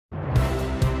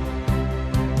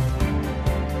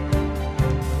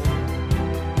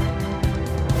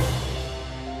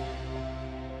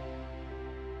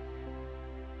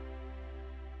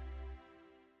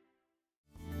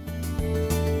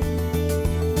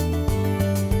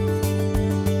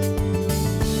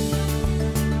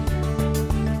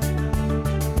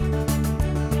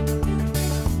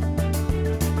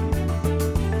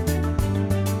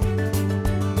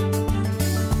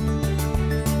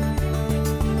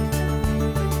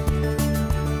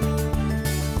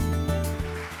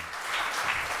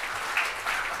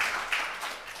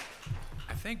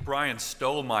think Brian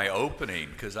stole my opening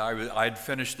because I'd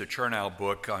finished the Chernow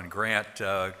book on Grant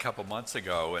a couple months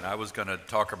ago, and I was going to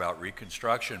talk about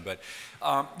Reconstruction. But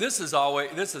this is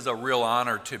a real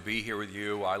honor to be here with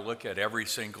you. I look at every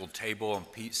single table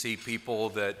and see people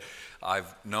that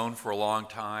I've known for a long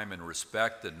time and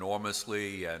respect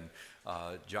enormously. And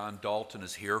John Dalton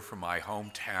is here from my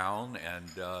hometown,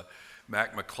 and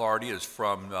Mac McClarty is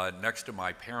from next to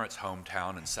my parents'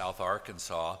 hometown in South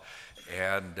Arkansas.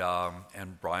 And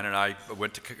Brian and I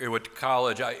went to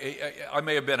college. I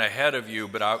may have been ahead of you,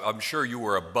 but I'm sure you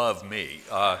were above me.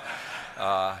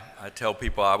 I tell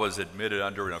people I was admitted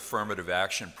under an affirmative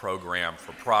action program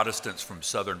for Protestants from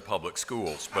Southern public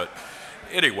schools. But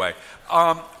anyway,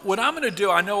 what I'm going to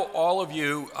do, I know all of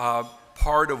you,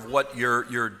 part of what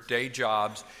your day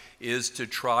jobs is to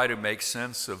try to make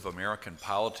sense of American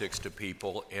politics to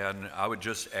people. And I would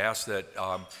just ask that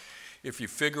if you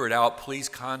figure it out, please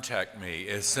contact me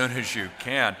as soon as you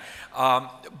can.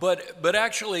 But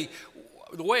actually,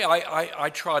 the way I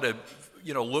try to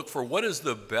look for what is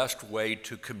the best way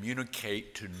to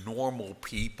communicate to normal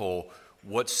people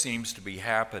what seems to be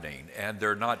happening, and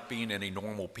there not being any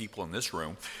normal people in this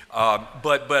room,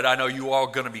 but I know you all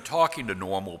going to be talking to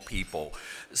normal people.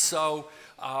 So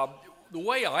the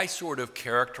way I sort of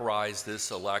characterize this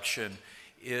election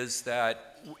is that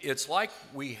it's like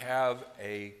we have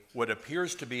what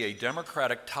appears to be a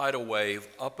Democratic tidal wave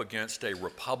up against a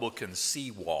Republican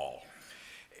seawall.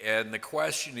 And the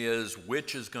question is,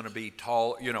 which is going to be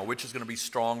which is going to be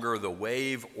stronger, the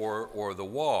wave or the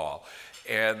wall?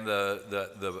 And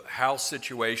the House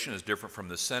situation is different from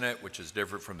the Senate, which is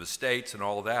different from the states and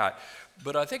all that.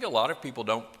 But I think a lot of people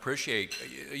don't appreciate,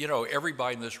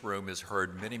 everybody in this room has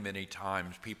heard many, many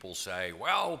times people say,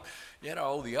 well,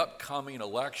 the upcoming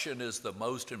election is the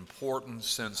most important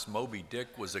since Moby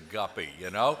Dick was a guppy,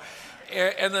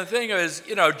 And the thing is,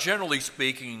 generally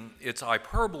speaking, it's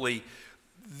hyperbole.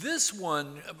 This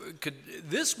one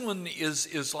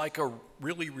is like a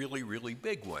really, really, really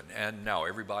big one. And now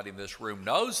everybody in this room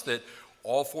knows that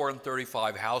all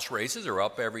 435 House races are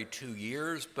up every 2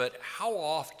 years, but how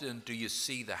often do you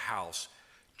see the House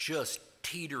just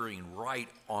teetering right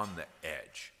on the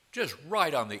edge? Just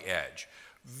right on the edge.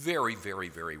 Very, very,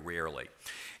 very rarely.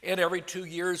 And every 2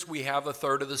 years we have a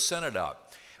third of the Senate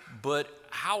up. But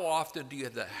how often do you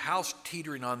have the House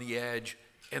teetering on the edge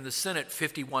and the Senate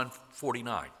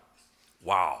 51-49?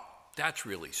 Wow, that's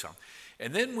really something.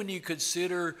 And then when you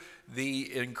consider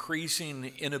the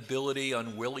increasing inability,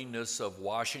 unwillingness of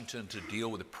Washington to deal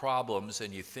with the problems,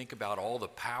 and you think about all the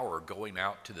power going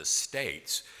out to the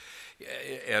states,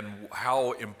 and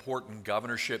how important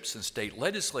governorships and state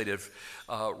legislative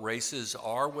races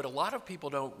are, what a lot of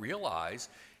people don't realize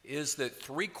is that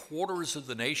 3/4 of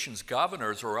the nation's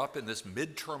governors are up in this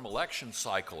midterm election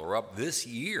cycle, or up this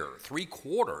year,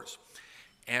 3/4,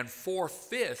 and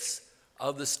 4/5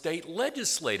 of the state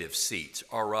legislative seats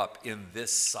are up in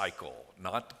this cycle,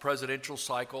 not the presidential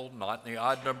cycle, not in the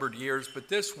odd-numbered years, but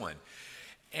this one.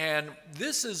 And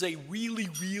this is a really,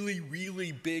 really,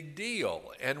 really big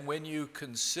deal. And when you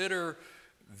consider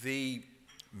the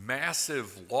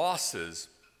massive losses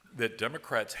that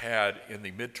Democrats had in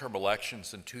the midterm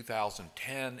elections in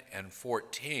 2010 and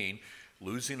 14,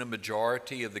 losing a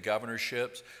majority of the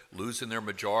governorships, losing their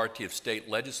majority of state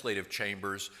legislative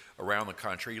chambers around the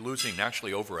country, losing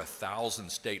actually over 1,000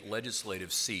 state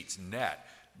legislative seats net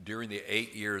during the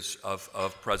 8 years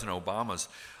of President Obama's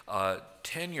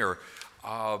tenure.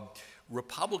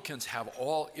 Republicans have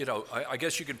all, I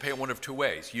guess you can pay it one of two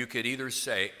ways. You could either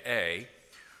say, A,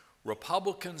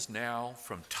 Republicans now,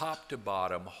 from top to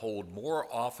bottom, hold more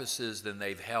offices than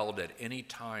they've held at any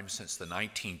time since the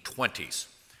 1920s.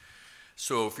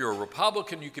 So if you're a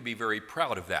Republican, you can be very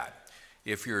proud of that.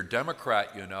 If you're a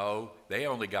Democrat, they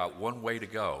only got one way to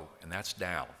go, and that's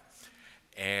down.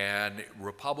 And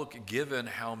given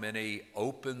how many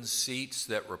open seats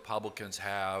that Republicans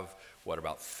have,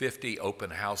 about 50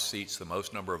 open House seats, the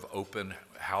most number of open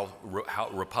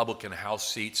Republican House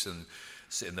seats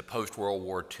in the post-World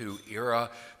War II era.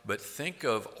 But think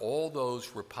of all those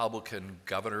Republican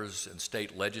governors and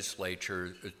state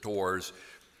legislators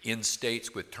in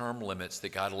states with term limits that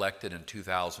got elected in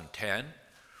 2010.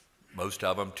 Most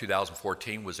of them,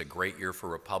 2014 was a great year for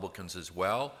Republicans as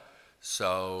well.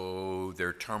 So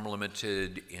they're term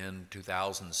limited in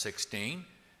 2016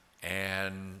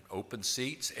 and open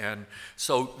seats. And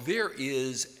so there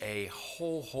is a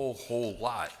whole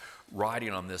lot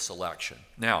riding on this election.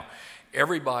 Now,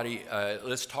 everybody,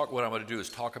 what I'm going to do is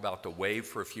talk about the wave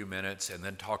for a few minutes and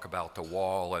then talk about the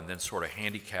wall and then sort of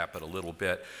handicap it a little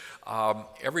bit.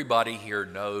 Everybody here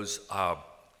knows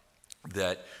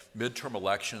that midterm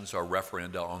elections are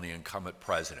referenda on the incumbent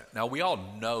president. Now, we all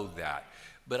know that,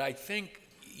 but I think,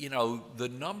 you know, the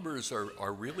numbers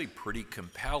are really pretty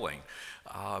compelling.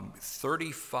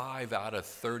 35 out of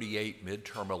 38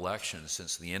 midterm elections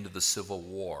since the end of the Civil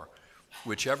War.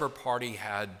 Whichever party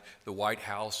had the White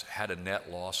House had a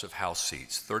net loss of House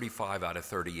seats, 35 out of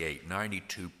 38,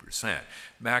 92%.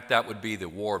 Mac, that would be the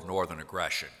War of Northern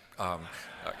Aggression. And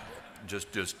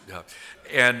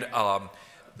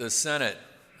the Senate,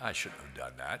 I shouldn't have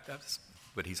done that,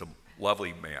 but he's a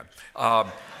lovely man.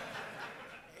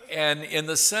 And in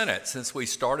the Senate, since we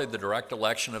started the direct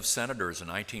election of senators in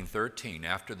 1913,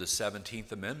 after the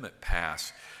 17th Amendment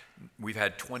passed, we've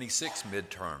had 26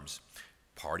 midterms.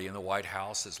 Party in the White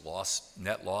House has lost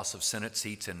net loss of Senate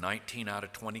seats in 19 out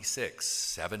of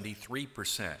 26,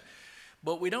 73%.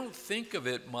 But we don't think of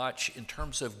it much in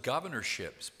terms of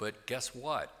governorships, but guess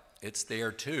what? It's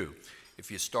there too. If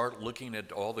you start looking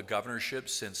at all the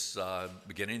governorships since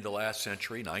beginning of the last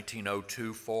century,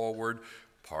 1902 forward,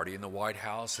 party in the White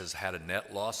House has had a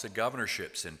net loss of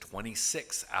governorships in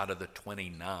 26 out of the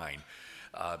 29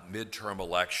 midterm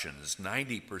elections,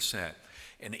 90%.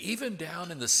 And even down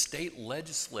in the state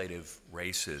legislative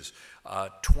races,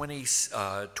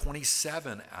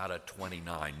 27 out of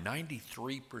 29,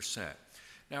 93%.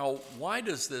 Now, why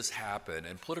does this happen?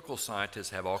 And political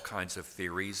scientists have all kinds of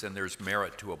theories, and there's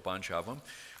merit to a bunch of them.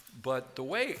 But the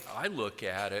way I look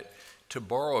at it, to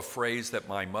borrow a phrase that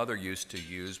my mother used to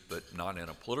use, but not in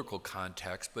a political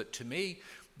context, but to me,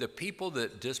 the people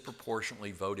that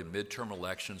disproportionately vote in midterm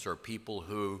elections are people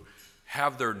who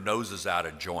have their noses out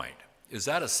of joint. Is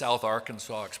that a South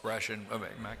Arkansas expression?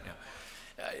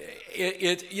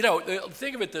 You know,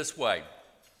 think of it this way.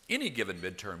 Any given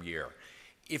midterm year,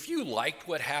 if you liked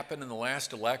what happened in the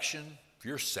last election, if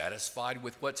you're satisfied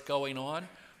with what's going on,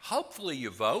 hopefully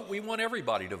you vote. We want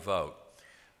everybody to vote.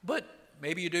 But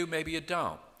maybe you do, maybe you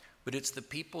don't. But it's the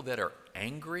people that are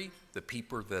angry, the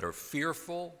people that are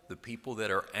fearful, the people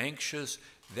that are anxious.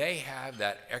 They have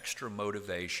that extra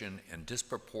motivation, and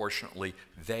disproportionately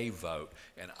they vote.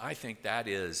 And I think that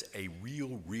is a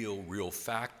real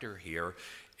factor here,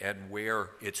 and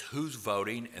where it's who's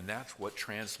voting, and that's what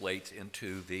translates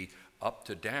into the up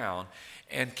to down.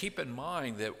 And keep in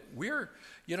mind that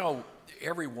you know,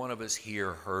 every one of us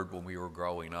here heard when we were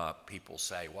growing up people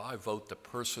say, well, I vote the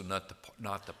person,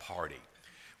 not the party.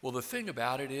 Well, the thing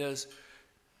about it is,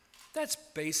 that's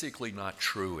basically not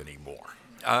true anymore.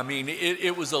 I mean,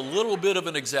 it was a little bit of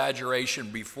an exaggeration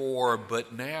before,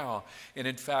 but now, and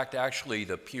in fact, actually,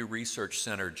 the Pew Research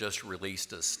Center just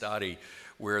released a study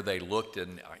where they looked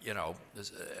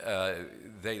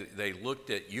they looked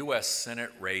at U.S.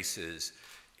 Senate races,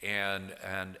 and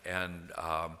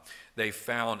they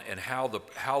found and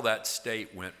how that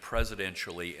state went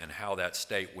presidentially and how that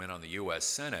state went on the U.S.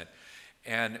 Senate.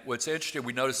 And what's interesting,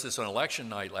 we noticed this on election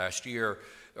night last year,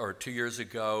 or 2 years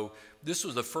ago. This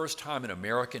was the first time in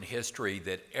American history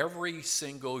that every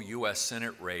single U.S.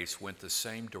 Senate race went the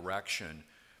same direction,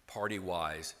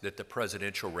 party-wise, that the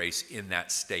presidential race in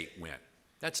that state went.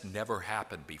 That's never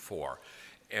happened before.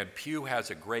 And Pew has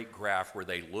a great graph where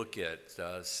they look at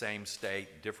same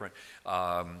state, different,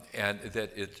 and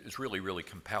that it's really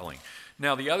compelling.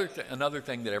 Now, another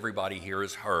thing that everybody here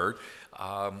has heard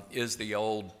is the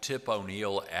old Tip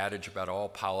O'Neill adage about all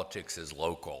politics is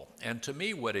local. And to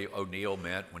me, what O'Neill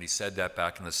meant when he said that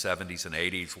back in the 70s and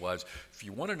 80s was, if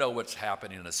you want to know what's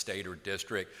happening in a state or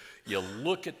district, you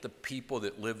look at the people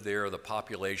that live there, the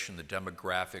population, the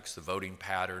demographics, the voting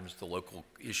patterns, the local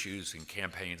issues and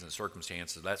campaigns and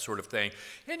circumstances, that sort of thing,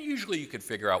 and usually you can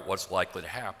figure out what's likely to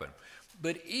happen.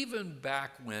 But even back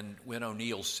when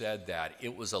O'Neill said that,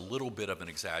 it was a little bit of an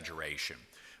exaggeration,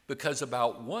 because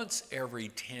about once every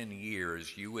 10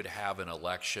 years you would have an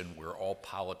election where all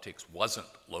politics wasn't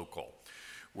local,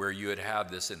 where you would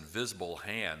have this invisible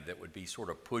hand that would be sort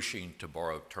of pushing, to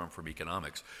borrow a term from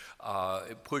economics,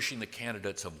 pushing the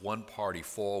candidates of one party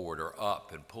forward or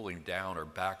up and pulling down or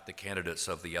back the candidates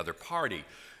of the other party.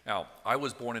 Now, I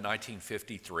was born in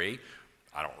 1953.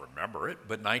 I don't remember it,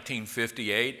 but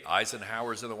 1958,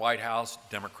 Eisenhower's in the White House,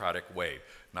 Democratic wave.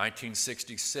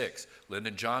 1966,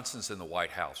 Lyndon Johnson's in the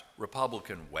White House,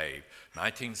 Republican wave.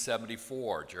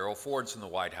 1974, Gerald Ford's in the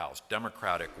White House,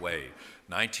 Democratic wave.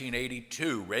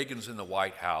 1982, Reagan's in the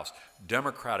White House,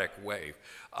 Democratic wave,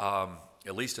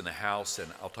 at least in the House,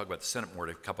 and I'll talk about the Senate more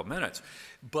in a couple minutes.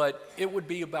 But it would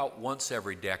be about once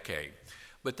every decade.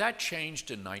 But that changed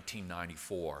in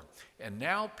 1994, and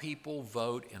now people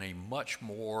vote in a much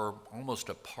more, almost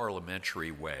a parliamentary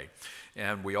way.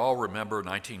 And we all remember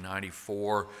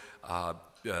 1994,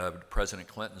 President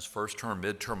Clinton's first term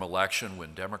midterm election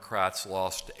when Democrats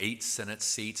lost 8 Senate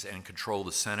seats and control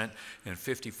the Senate and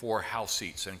 54 House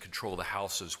seats and control the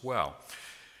House as well.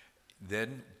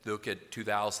 Then look at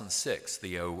 2006,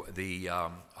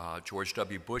 George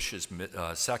W. Bush's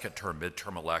second term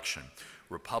midterm election.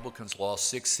 Republicans lost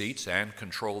 6 seats and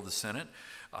control of the Senate,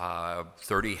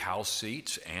 30 House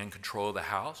seats and control of the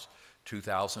House.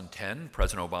 2010,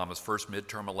 President Obama's first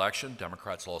midterm election,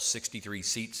 Democrats lost 63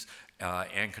 seats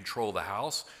and control of the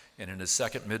House. And in his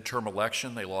second midterm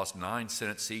election, they lost 9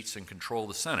 Senate seats and control of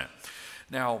the Senate.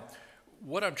 Now,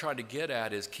 what I'm trying to get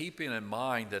at is keeping in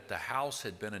mind that the House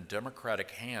had been in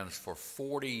Democratic hands for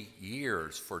 40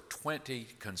 years, for 20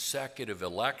 consecutive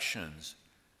elections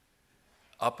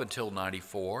up until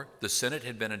 94. The Senate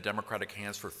had been in Democratic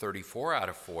hands for 34 out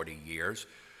of 40 years.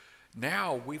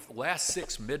 Now, last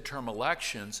 6 midterm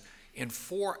elections, in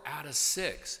 4 out of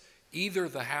 6, either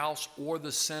the House or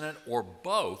the Senate or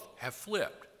both have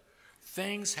flipped.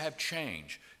 Things have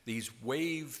changed. These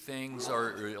wave things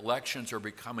elections are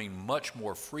becoming much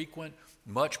more frequent,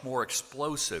 much more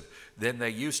explosive than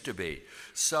they used to be.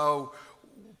 So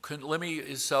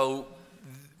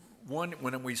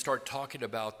when we start talking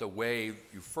about the wave,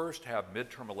 you first have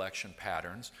midterm election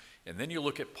patterns, and then you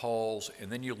look at polls,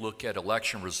 and then you look at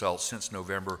election results since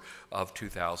November of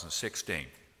 2016.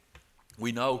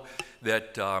 We know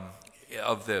that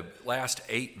of the last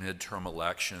 8 midterm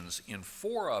elections, in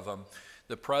 4 of them,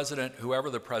 the president, whoever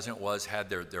the president was, had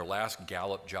their last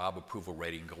Gallup job approval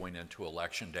rating going into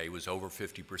election day was over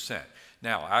 50%.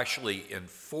 Now, actually, in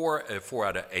 4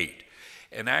 out of 8,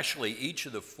 and actually each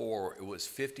of the 4, it was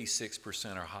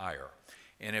 56% or higher.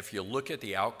 And if you look at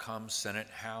the outcomes, Senate,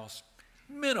 House,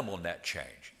 minimal net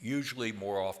change. Usually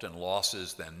more often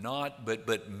losses than not,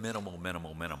 but minimal.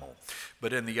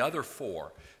 But in the other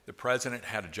 4, the president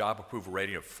had a job approval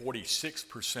rating of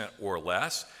 46% or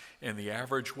less, and the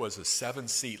average was a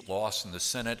 7-seat loss in the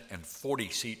Senate and 40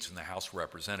 seats in the House of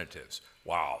Representatives.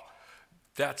 Wow,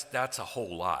 that's a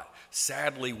whole lot.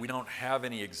 Sadly, we don't have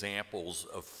any examples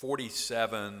of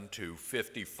 47 to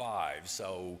 55,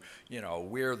 so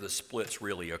where the splits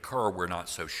really occur, we're not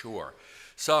so sure.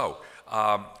 So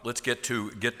let's get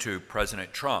to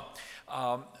President Trump.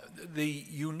 The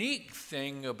unique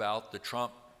thing about the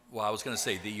Trump, well, I was going to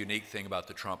say the unique thing about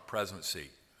the Trump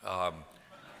presidency.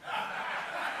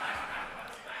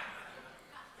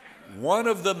 One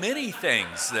of the many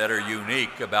things that are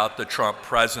unique about the Trump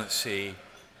presidency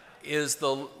is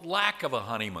the lack of a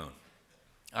honeymoon.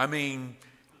 I mean,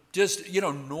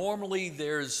 normally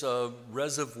there's a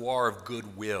reservoir of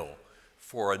goodwill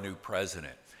for a new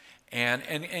president.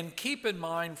 And keep in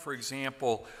mind, for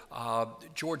example,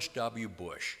 George W.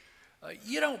 Bush.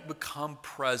 You don't become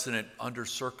president under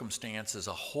circumstances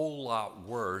a whole lot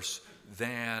worse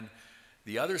than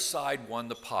the other side won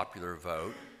the popular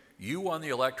vote. You won the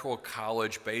Electoral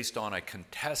College based on a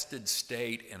contested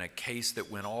state in a case that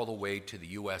went all the way to the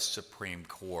U.S. Supreme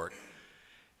Court.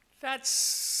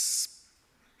 That's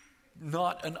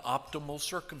not an optimal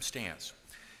circumstance.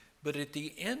 But at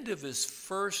the end of his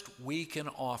first week in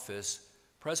office,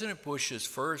 President Bush's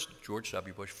George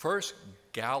W. Bush, first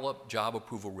Gallup job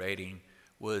approval rating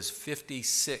was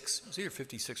 56. It was either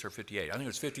 56 or 58. I think it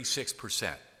was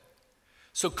 56%.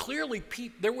 So clearly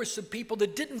there were some people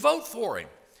that didn't vote for him,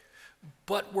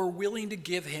 but were willing to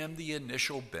give him the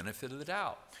initial benefit of the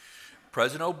doubt.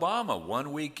 President Obama,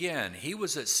 1 week in, he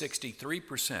was at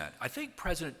 63%. I think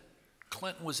President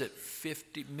Clinton was at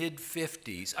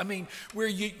mid-50s. I mean, where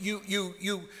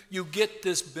you get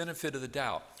this benefit of the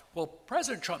doubt. Well,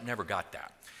 President Trump never got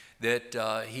that.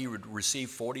 That he would receive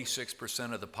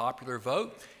 46% of the popular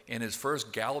vote, and his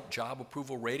first Gallup job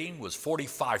approval rating was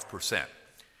 45%.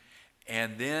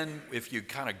 And then if you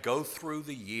kind of go through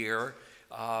the year,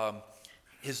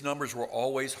 his numbers were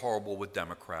always horrible with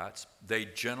Democrats. They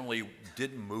generally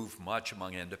didn't move much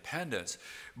among independents.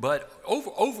 But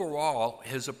overall,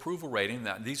 his approval rating,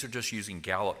 these are just using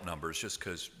Gallup numbers just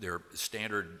because they're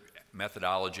standard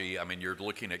methodology. I mean, you're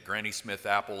looking at Granny Smith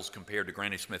apples compared to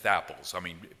Granny Smith apples. I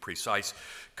mean, precise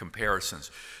comparisons.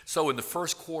 So in the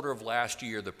first quarter of last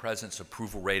year, the president's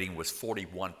approval rating was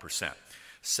 41%.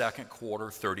 Second quarter,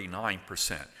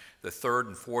 39%. The third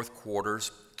and fourth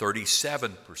quarters,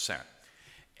 37%.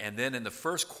 And then in the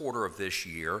first quarter of this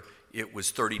year, it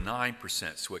was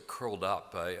 39%, so it curled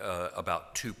up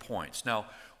about 2 points. Now,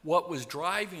 what was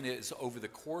driving it is over the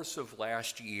course of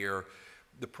last year,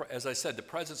 as I said, the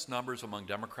president's numbers among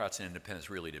Democrats and independents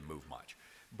really didn't move much.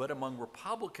 But among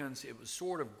Republicans, it was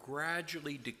sort of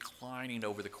gradually declining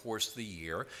over the course of the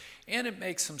year. And it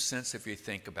makes some sense if you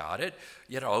think about it.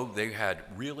 You know, they had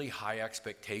really high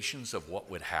expectations of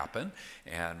what would happen.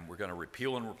 And we're going to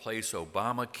repeal and replace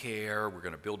Obamacare. We're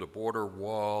going to build a border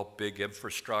wall, big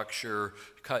infrastructure,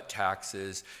 cut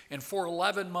taxes. And for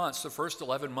 11 months, the first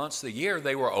 11 months of the year,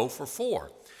 they were 0 for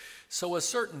 4. So a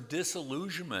certain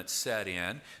disillusionment set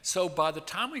in. So by the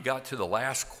time we got to the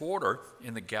last quarter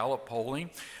in the Gallup polling,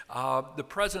 the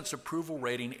president's approval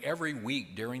rating every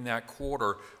week during that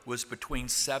quarter was between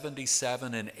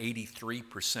 77 and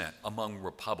 83% among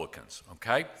Republicans,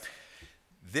 okay?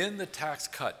 Then the tax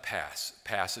cut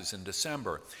passes in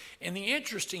December. And the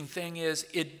interesting thing is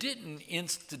it didn't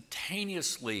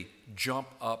instantaneously jump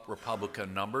up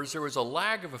Republican numbers. There was a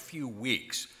lag of a few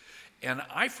weeks. And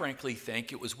I frankly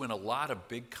think it was when a lot of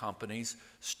big companies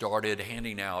started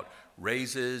handing out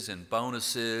raises and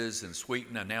bonuses and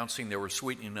announcing they were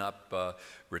sweetening up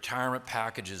retirement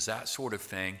packages, that sort of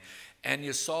thing. And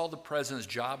you saw the president's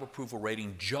job approval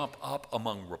rating jump up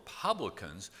among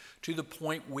Republicans to the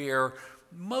point where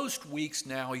most weeks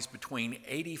now he's between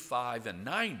 85 and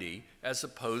 90 as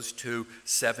opposed to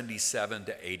 77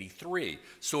 to 83.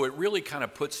 So it really kind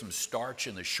of put some starch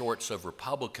in the shorts of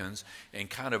Republicans and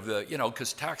kind of,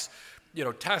 because tax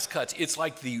cuts, it's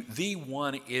like the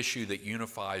one issue that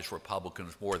unifies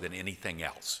Republicans more than anything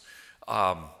else.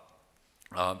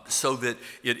 So that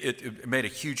it made a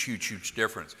huge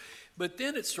difference. But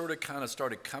then it sort of kind of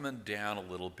started coming down a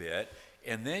little bit.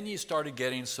 And then you started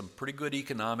getting some pretty good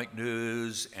economic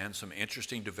news and some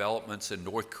interesting developments in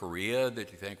North Korea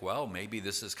that you think, well, maybe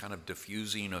this is kind of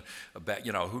diffusing about,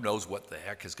 who knows what the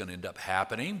heck is going to end up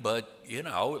happening. But, it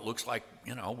looks like,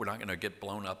 we're not going to get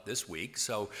blown up this week.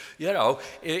 So,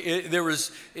 there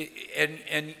was,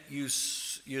 and you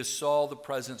saw the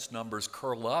president's numbers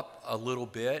curl up a little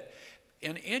bit.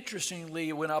 And interestingly,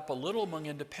 it went up a little among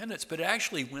independents, but it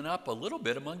actually went up a little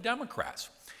bit among Democrats.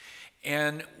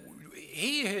 And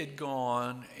he had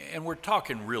gone, and we're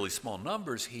talking really small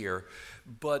numbers here,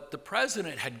 but the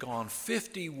president had gone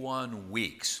 51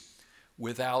 weeks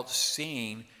without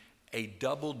seeing a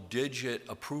double-digit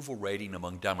approval rating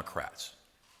among Democrats.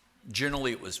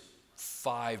 Generally, it was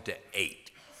 5 to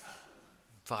 8,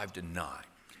 5 to 9.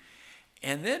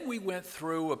 And then we went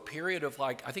through a period of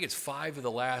I think it's 5 of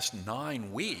the last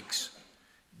 9 weeks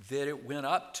that it went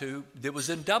up to, that was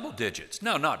in double digits.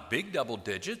 No, not big double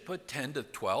digits, but 10 to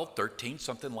 12, 13,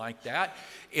 something like that.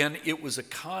 And it was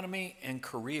economy and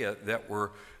Korea that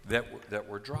were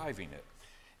driving it.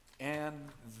 And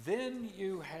then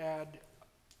you had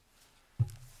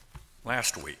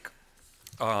last week,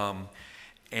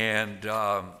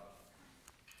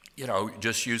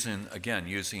 just using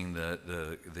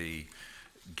the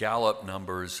Gallup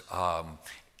numbers,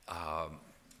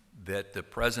 that the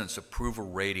president's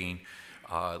approval rating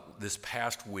this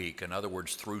past week, in other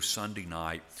words, through Sunday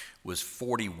night, was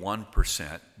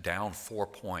 41%, down 4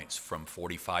 points from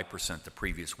 45% the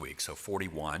previous week, so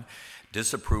 41.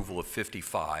 Disapproval of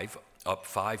 55, up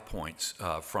 5 points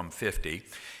from 50.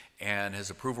 And his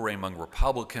approval rating among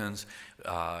Republicans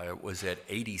was at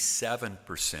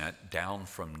 87%,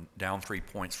 down 3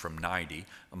 points from 90.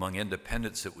 Among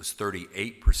independents, it was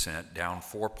 38%, down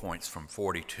 4 points from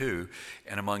 42.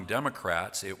 And among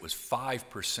Democrats, it was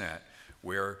 5%,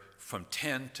 where from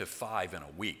 10 to 5 in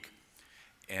a week.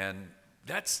 And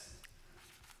that's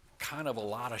kind of a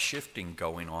lot of shifting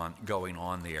going on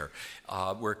there,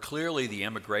 where clearly the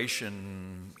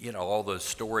immigration, all those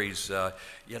stories,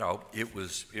 it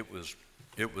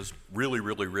was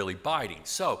really biting.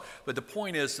 So, but the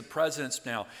point is, the president's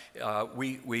now,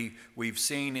 we've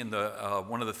seen in the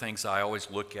one of the things I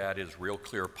always look at is Real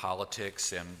Clear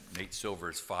Politics, and Nate Silver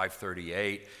is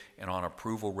 538. And on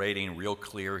approval rating, Real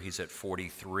Clear, he's at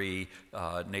 43.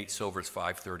 Nate Silver's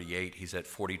 538. He's at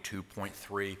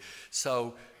 42.3.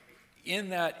 So in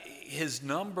that, his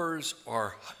numbers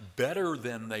are better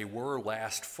than they were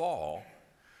last fall,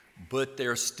 but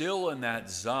they're still in that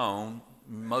zone.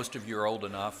 Most of you are old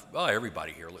enough, well,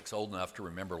 everybody here looks old enough to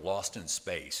remember Lost in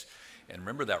Space. And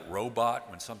remember that robot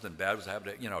when something bad was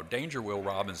happening, danger, Will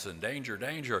Robinson, danger,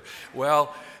 danger.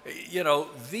 Well,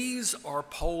 these are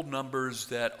poll numbers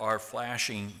that are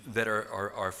flashing,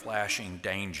 are flashing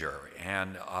danger.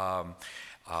 And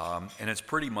it's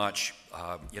pretty much,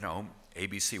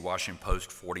 ABC, Washington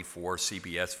Post 44,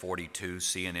 CBS 42,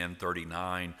 CNN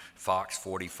 39, Fox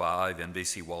 45,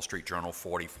 NBC, Wall Street Journal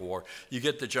 44. You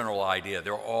get the general idea.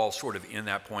 They're all sort of in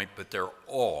that point, but they're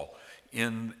all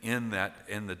in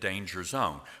the danger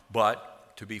zone. But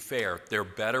but to be fair, they're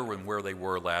better than where they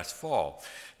were last fall.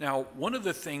 Now, one of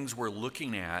the things we're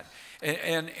looking at,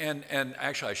 and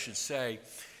actually I should say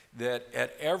that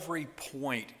at every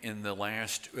point in the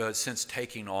last, since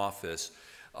taking office,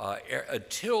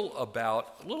 until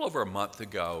about a little over a month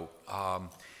ago,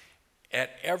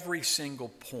 at every single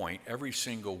point, every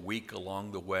single week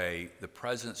along the way, the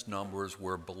president's numbers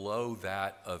were below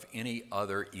that of any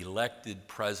other elected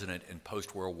president in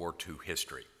post-World War II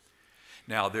history.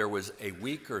 Now, there was a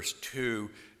week or two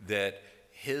that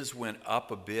his went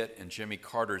up a bit and Jimmy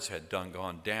Carter's had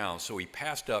gone down. So he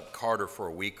passed up Carter for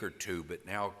a week or two, but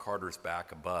now Carter's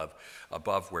back above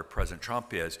where President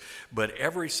Trump is. But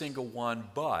every single one,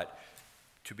 but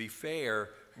to be fair,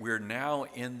 we're now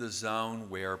in the zone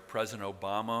where President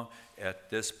Obama at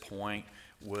this point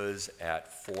was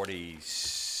at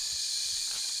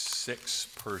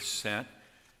 46%.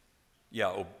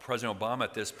 Yeah, President Obama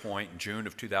at this point in June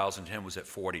of 2010 was at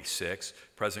 46.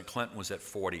 President Clinton was at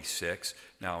 46.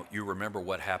 Now, you remember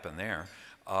what happened there.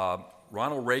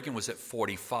 Ronald Reagan was at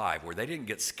 45, where they didn't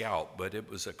get scalped, but it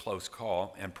was a close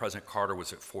call, and President Carter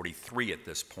was at 43 at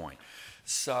this point.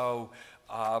 So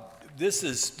this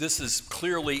is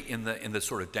clearly in the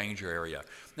sort of danger area.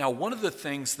 Now, one of the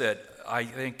things that I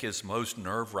think is most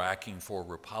nerve-wracking for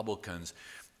Republicans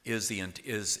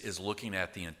is looking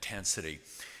at the intensity,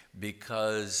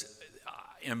 because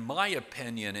in my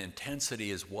opinion,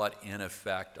 intensity is what in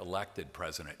effect elected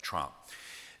President Trump.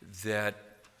 That,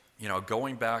 you know,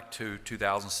 going back to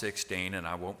 2016, and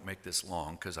I won't make this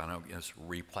long because I know it's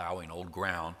replowing old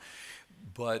ground,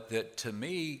 but that to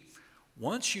me,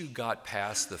 once you got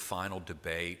past the final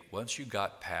debate, once you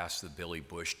got past the Billy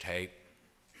Bush tape,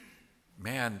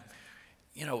 man,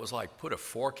 you know, it was like put a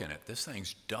fork in it. This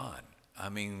thing's done. I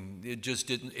mean,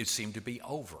 it seemed to be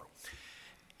over.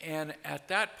 And at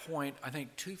that point, I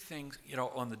think two things, you know,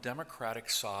 on the Democratic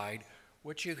side,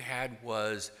 what you had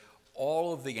was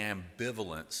all of the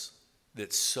ambivalence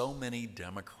that so many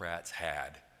Democrats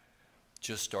had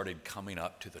just started coming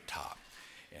up to the top.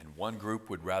 And one group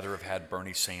would rather have had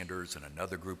Bernie Sanders, and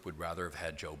another group would rather have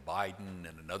had Joe Biden,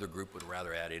 and another group would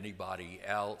rather have had anybody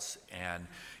else. And,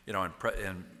 you know,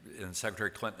 and Secretary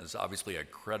Clinton is obviously an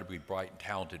incredibly bright and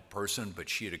talented person, but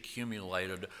she had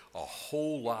accumulated a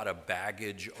whole lot of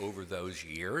baggage over those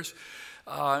years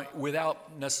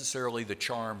without necessarily the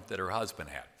charm that her husband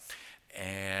had.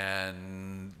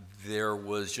 And there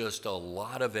was just a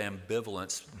lot of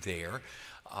ambivalence there.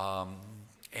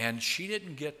 And she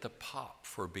didn't get the pop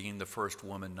for being the first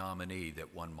woman nominee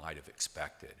that one might have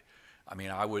expected. I mean,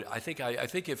 I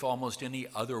think if almost any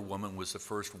other woman was the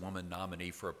first woman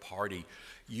nominee for a party,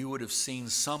 you would have seen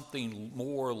something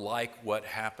more like what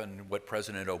happened, what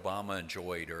President Obama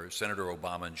enjoyed or Senator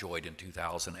Obama enjoyed in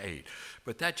 2008.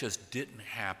 But that just didn't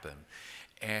happen.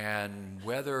 And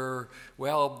the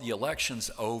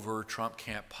election's over, Trump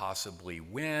can't possibly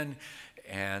win.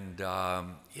 And,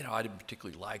 you know, I didn't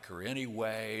particularly like her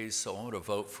anyway, so I'm going to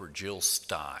vote for Jill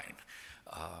Stein.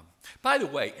 By the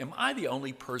way, am I the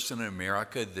only person in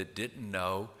America that didn't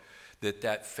know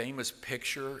that famous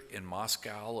picture in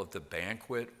Moscow of the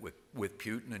banquet with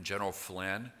Putin and General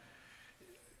Flynn,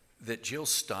 that Jill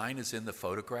Stein is in the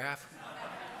photograph?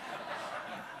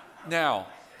 Now,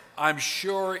 I'm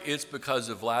sure it's because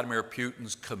of Vladimir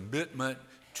Putin's commitment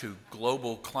to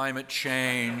global climate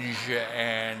change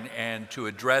and to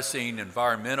addressing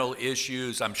environmental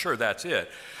issues. I'm sure that's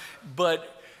it.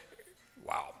 But,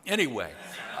 wow. Anyway,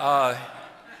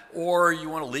 or you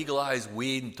want to legalize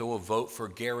weed and throw a vote for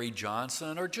Gary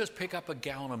Johnson, or just pick up a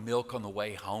gallon of milk on the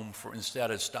way home instead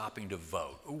of stopping to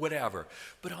vote, or whatever.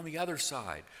 But on the other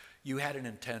side, you had an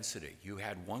intensity. You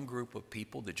had one group of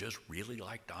people that just really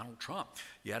liked Donald Trump.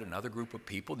 You had another group of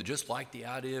people that just liked the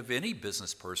idea of any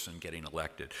business person getting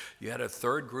elected. You had a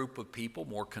third group of people,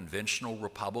 more conventional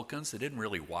Republicans, that didn't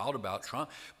really wild about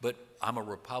Trump, but I'm a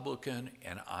Republican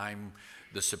and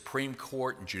the Supreme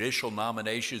Court and judicial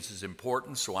nominations is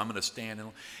important, so I'm going to stand in.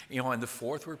 You know, and the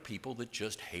fourth were people that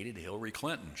just hated Hillary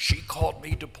Clinton. She called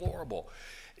me deplorable.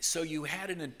 So you had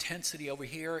an intensity over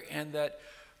here, and that,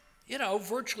 you know,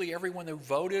 virtually everyone who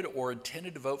voted or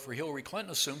intended to vote for Hillary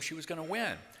Clinton assumed she was going to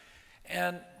win.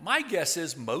 And my guess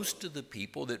is most of the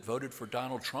people that voted for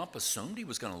Donald Trump assumed he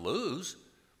was going to lose,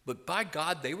 but by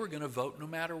God, they were going to vote no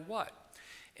matter what.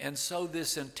 And so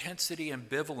this intensity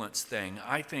ambivalence thing,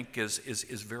 I think, is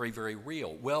very, very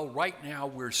real. Well, right now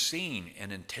we're seeing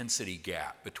an intensity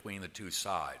gap between the two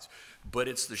sides, but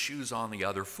it's the shoes on the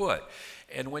other foot.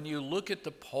 And when you look at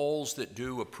the polls that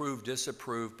do approve,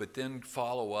 disapprove, but then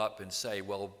follow up and say,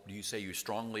 well, do you say you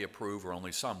strongly approve or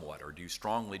only somewhat, or do you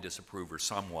strongly disapprove or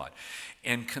somewhat?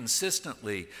 And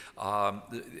consistently,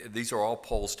 these are all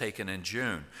polls taken in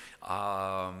June,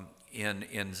 in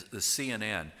the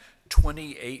CNN,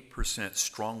 28%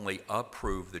 strongly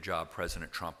approve the job President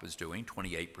Trump is doing,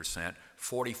 28%,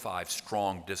 45%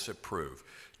 strong disapprove.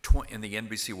 In the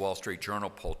NBC Wall Street Journal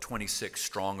poll, 26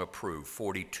 strong approve,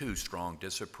 42 strong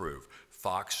disapprove.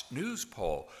 Fox News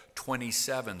poll,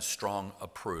 27 strong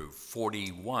approve,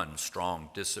 41 strong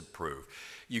disapprove.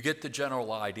 You get the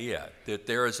general idea that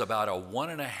there is about a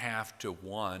 1.5 to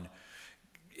 1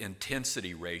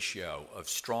 intensity ratio of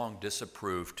strong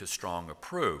disapprove to strong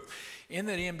approve. In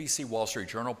the NBC Wall Street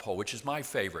Journal poll, which is my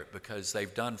favorite because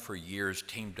they've done for years,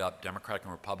 teamed up Democratic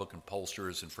and Republican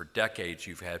pollsters, and for decades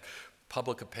you've had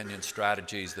Public Opinion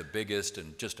Strategies, the biggest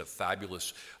and just a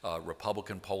fabulous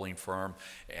Republican polling firm,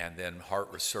 and then Hart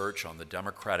Research on the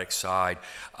Democratic side.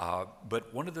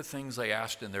 But one of the things they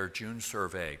asked in their June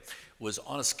survey was,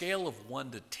 on a scale of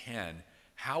 1 to 10,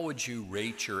 how would you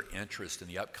rate your interest in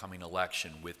the upcoming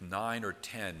election, with 9 or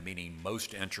 10 meaning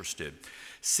most interested?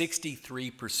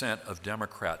 63% of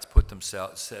Democrats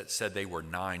said they were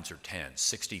 9s or 10s,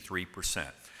 63%.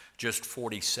 Just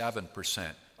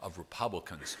 47% of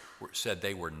Republicans said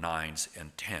they were 9s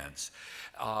and 10s.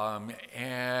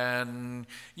 And,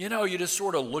 you know, you just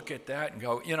sort of look at that and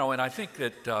go, you know, and I think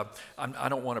that I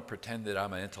don't want to pretend that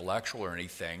I'm an intellectual or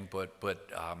anything, but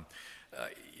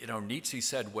you know, Nietzsche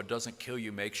said, what doesn't kill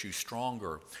you makes you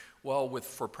stronger. Well,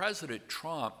 for President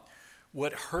Trump,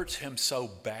 what hurts him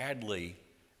so badly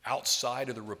outside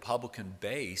of the Republican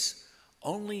base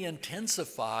only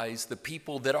intensifies the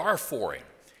people that are for him.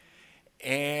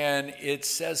 And it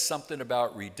says something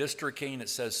about redistricting. It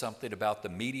says something about the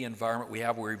media environment we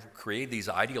have, where we've created these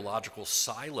ideological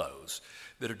silos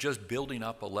that are just building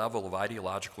up a level of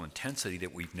ideological intensity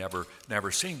that we've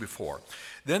never seen before.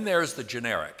 Then there's the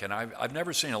generic, and I've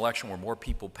never seen an election where more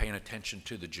people paying attention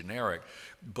to the generic,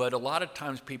 but a lot of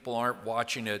times people aren't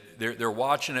watching it. They're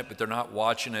watching it, but they're not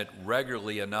watching it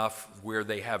regularly enough where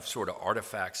they have sort of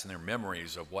artifacts in their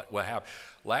memories of what happened.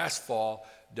 Last fall,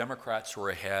 Democrats were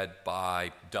ahead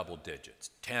by double digits,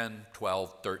 10,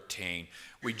 12, 13.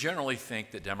 We generally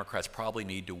think that Democrats probably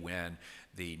need to win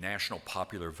the national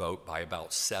popular vote by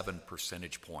about 7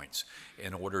 percentage points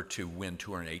in order to win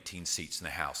 218 seats in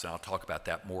the House. And I'll talk about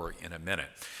that more in a minute.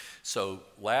 So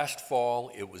last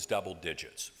fall, it was double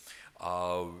digits.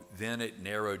 Then it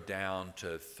narrowed down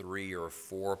to 3 or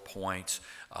 4 points.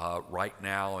 Right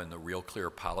now, in the Real Clear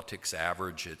Politics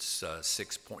average, it's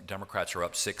Democrats are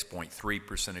up 6.3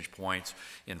 percentage points.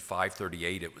 In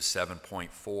 538, it was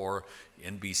 7.4.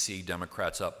 NBC,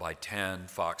 Democrats up by 10.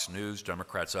 Fox News,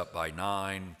 Democrats up by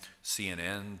 9.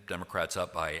 CNN, Democrats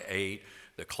up by 8.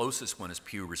 The closest one is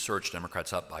Pew Research,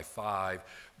 Democrats up by 5.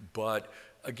 But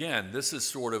again, this is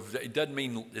sort of, it doesn't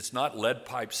mean it's not lead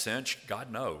pipe cinch.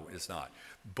 God, no, it's not.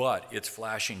 But it's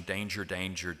flashing danger,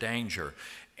 danger, danger.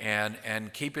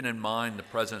 And keeping in mind the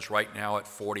president's right now at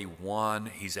 41.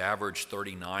 He's averaged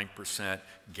 39%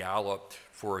 Gallup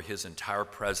for his entire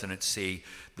presidency.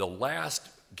 The last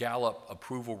Gallup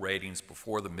approval ratings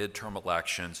before the midterm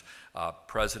elections,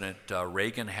 President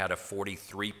Reagan had a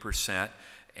 43%,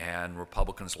 and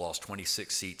Republicans lost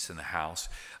 26 seats in the House.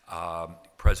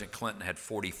 President Clinton had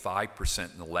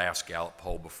 45% in the last Gallup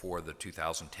poll before the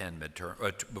 2010 midterm,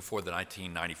 before the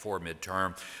 1994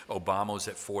 midterm. Obama was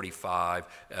at 45.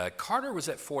 Carter was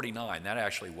at 49. That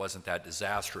actually wasn't that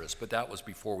disastrous, but that was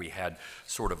before we had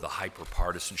sort of the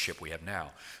hyper-partisanship we have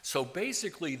now. So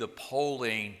basically, the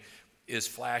polling is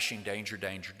flashing danger,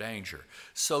 danger, danger.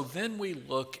 So then we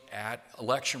look at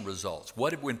election results.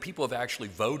 When people have actually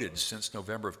voted since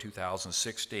November of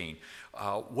 2016,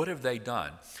 what have they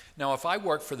done? Now, if I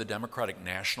worked for the Democratic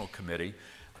National Committee,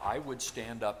 I would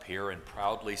stand up here and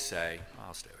proudly say,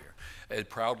 I'll stay here, and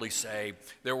proudly say,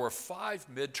 there were 5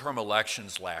 midterm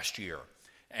elections last year,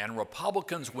 and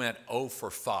Republicans went 0 for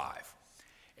 5.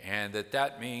 And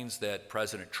that means that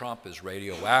President Trump is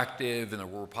radioactive and the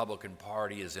Republican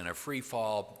Party is in a free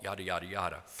fall, yada, yada,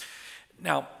 yada.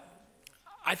 Now,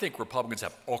 I think Republicans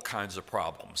have all kinds of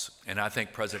problems, and I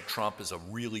think President Trump is a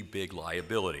really big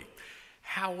liability.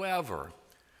 However,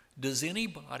 does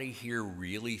anybody here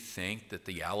really think that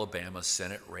the Alabama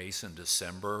Senate race in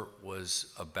December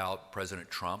was about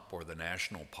President Trump or the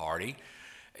National Party?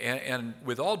 And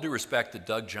with all due respect to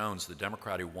Doug Jones, the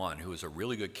Democrat who won, who was a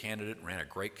really good candidate, ran a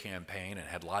great campaign, and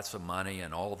had lots of money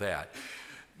and all that,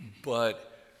 but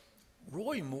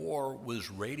Roy Moore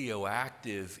was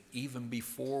radioactive even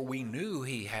before we knew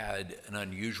he had an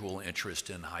unusual interest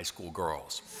in high school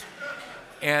girls.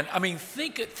 And I mean,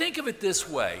 think of it this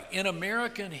way. In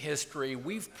American history,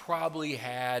 we've probably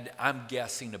had, I'm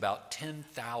guessing, about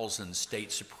 10,000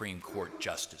 state Supreme Court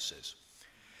justices.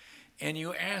 And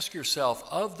you ask yourself,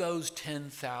 of those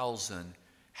 10,000,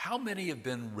 how many have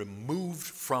been removed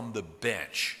from the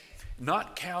bench?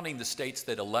 Not counting the states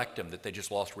that elect them, that they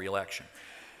just lost re-election.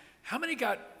 How many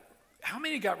got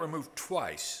removed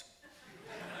twice?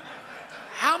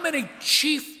 How many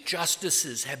chief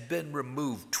justices have been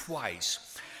removed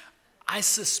twice? I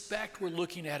suspect we're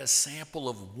looking at a sample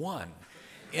of one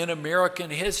in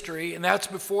American history, and that's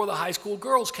before the high school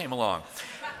girls came along.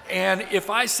 And if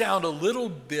I sound a little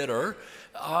bitter,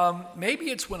 maybe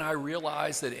it's when I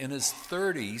realized that in his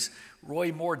 30s,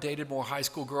 Roy Moore dated more high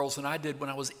school girls than I did when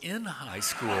I was in high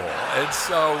school. And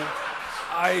so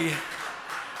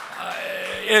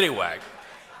anyway,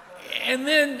 and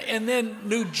then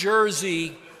New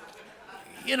Jersey,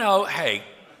 you know, hey,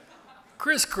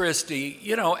 Chris Christie,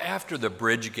 you know, after the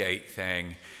Bridgegate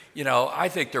thing, you know, I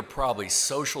think there are probably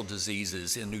social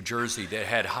diseases in New Jersey that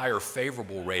had higher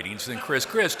favorable ratings than Chris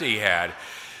Christie had.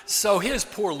 So his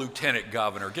poor lieutenant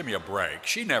governor, give me a break,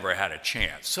 she never had a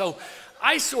chance. So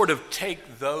I sort of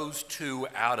take those two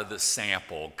out of the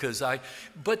sample,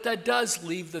 but that does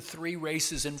leave the three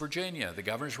races in Virginia, the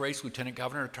governor's race, lieutenant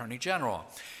governor, attorney general.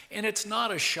 And it's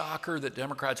not a shocker that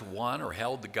Democrats won or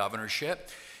held the governorship,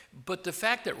 but the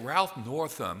fact that Ralph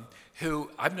Northam, who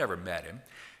I've never met him,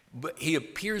 but he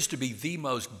appears to be the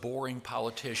most boring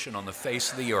politician on the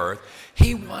face of the earth,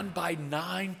 he won by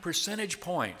 9 percentage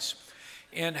points.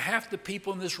 And half the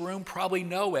people in this room probably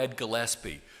know Ed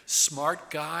Gillespie.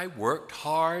 Smart guy, worked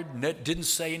hard, didn't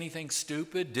say anything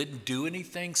stupid, didn't do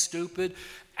anything stupid,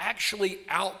 actually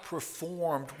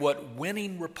outperformed what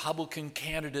winning Republican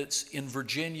candidates in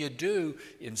Virginia do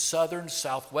in southern,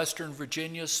 southwestern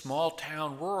Virginia, small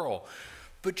town, rural,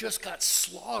 but just got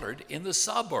slaughtered in the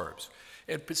suburbs.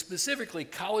 And specifically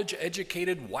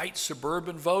college-educated white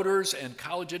suburban voters and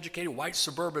college-educated white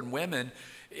suburban women,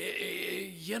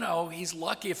 you know, he's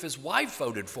lucky if his wife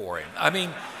voted for him. I mean,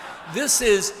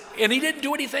 and he didn't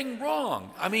do anything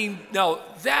wrong. I mean, now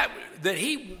that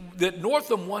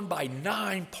Northam won by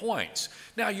 9 points.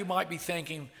 Now you might be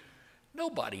thinking,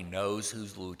 nobody knows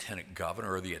who's the lieutenant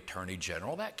governor or the attorney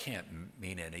general. That can't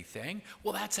mean anything.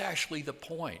 Well, that's actually the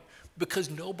point, because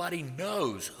nobody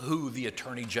knows who the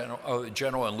attorney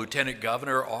general and lieutenant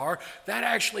governor are. That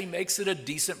actually makes it a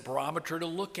decent barometer to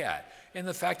look at. And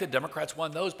the fact that Democrats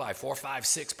won those by 4, 5,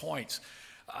 6 points,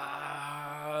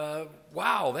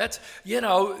 wow, that's, you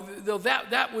know,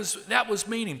 that was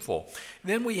meaningful.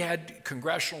 Then we had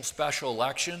congressional special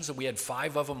elections, and we had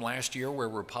 5 of them last year where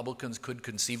Republicans could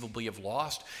conceivably have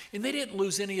lost, and they didn't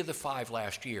lose any of the 5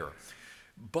 last year.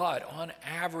 But on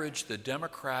average, the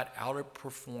Democrat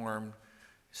outperformed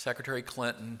Secretary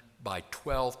Clinton by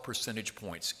 12 percentage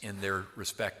points in their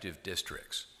respective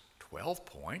districts. 12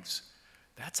 points?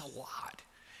 That's a lot.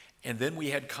 And then we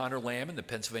had Connor Lamb in the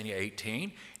Pennsylvania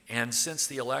 18, and since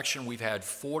the election, we've had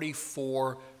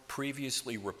 44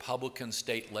 previously Republican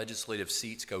state legislative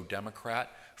seats go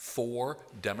Democrat.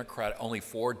 Only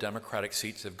 4 Democratic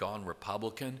seats have gone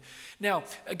Republican. Now,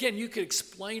 again, you could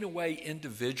explain away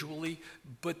individually,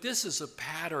 but this is a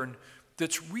pattern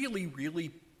that's really,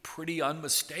 really pretty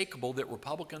unmistakable that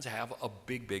Republicans have a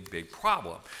big, big, big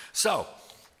problem. So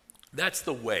that's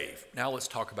the wave. Now let's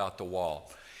talk about the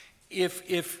wall.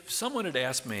 If someone had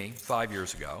asked me 5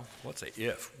 years ago, let's say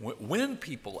when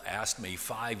people asked me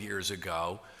 5 years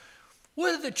ago,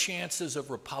 what are the chances of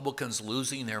Republicans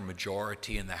losing their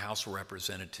majority in the House of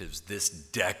Representatives this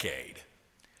decade?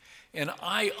 And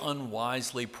I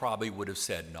unwisely probably would have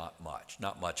said not much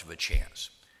of a chance.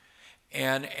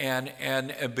 And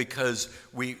because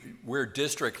where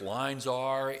district lines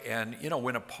are, and you know,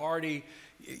 when a party,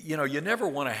 you know, you never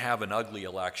want to have an ugly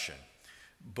election.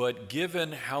 But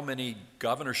given how many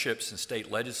governorships and state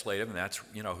legislative, and that's,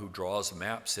 you know, who draws the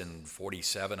maps in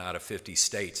 47 out of 50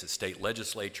 states, the state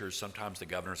legislatures, sometimes the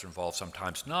governor's involved,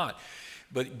 sometimes not.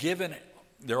 But given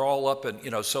they're all up in, you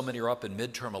know, so many are up in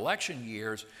midterm election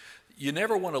years, you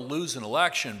never want to lose an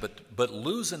election, but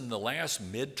losing the last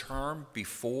midterm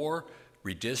before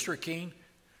redistricting,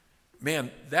 man,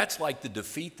 that's like the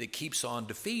defeat that keeps on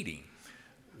defeating.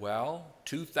 Well,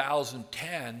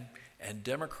 2010, and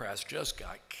Democrats just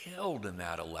got killed in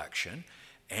that election.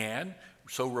 And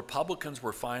so Republicans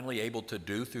were finally able to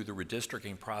do through the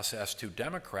redistricting process to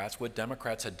Democrats what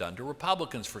Democrats had done to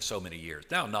Republicans for so many years.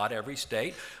 Now, not every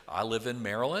state. I live in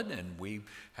Maryland, and we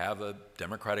have a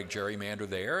Democratic gerrymander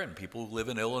there, and people who live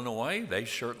in Illinois, they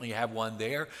certainly have one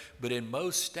there. But in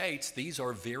most states, these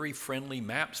are very friendly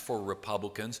maps for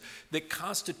Republicans that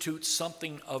constitute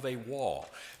something of a wall.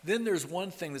 Then there's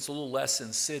one thing that's a little less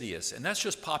insidious, and that's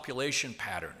just population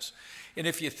patterns. And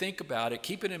if you think about it,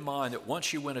 keep it in mind that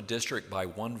once you win a district by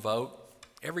one vote,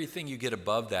 everything you get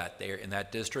above that there in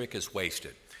that district is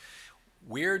wasted.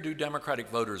 Where do Democratic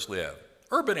voters live?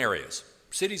 Urban areas,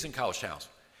 cities and college towns.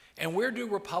 And where do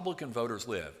Republican voters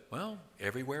live? Well,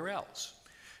 everywhere else.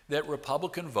 That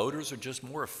Republican voters are just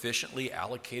more efficiently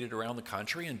allocated around the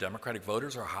country, and Democratic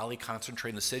voters are highly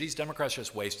concentrated in the cities. Democrats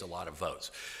just waste a lot of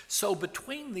votes. So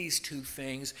between these two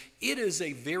things, it is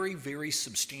a very, very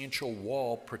substantial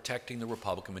wall protecting the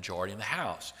Republican majority in the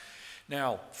House.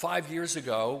 Now, 5 years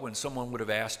ago, when someone would have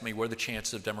asked me what are the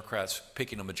chances of Democrats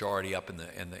picking a majority up in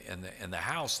the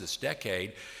House this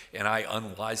decade, and I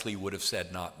unwisely would have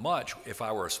said not much. If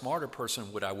I were a smarter person,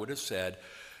 I would have said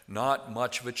not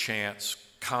much of a chance,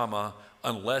 comma,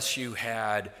 unless you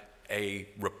had a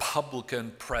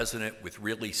Republican president with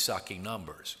really sucky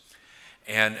numbers.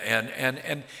 And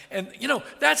you know,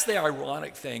 that's the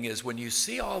ironic thing is when you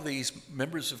see all these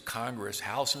members of Congress,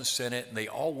 House and Senate, and they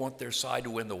all want their side to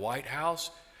win the White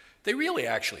House, they really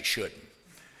actually shouldn't.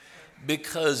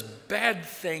 Because bad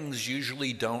things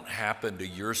usually don't happen to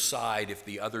your side if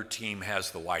the other team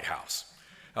has the White House,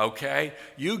 okay?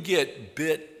 You get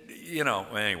bit, you know,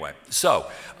 anyway. So,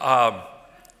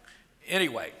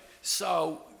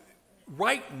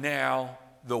 right now,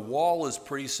 the wall is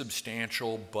pretty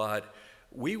substantial, but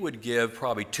we would give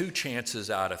probably 2 chances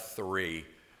out of 3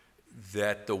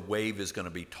 that the wave is going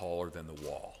to be taller than the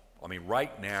wall. I mean,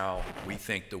 right now, we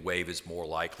think the wave is more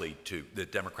likely the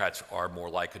Democrats are more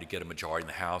likely to get a majority in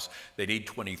the House. They need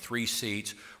 23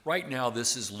 seats. Right now,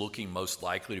 this is looking most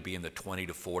likely to be in the 20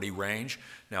 to 40 range.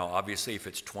 Now, obviously, if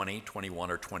it's 20,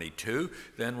 21, or 22,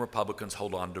 then Republicans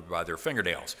hold on to by their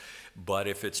fingernails. But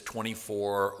if it's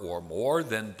 24 or more,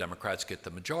 then Democrats get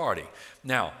the majority.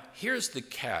 Now, here's the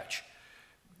catch.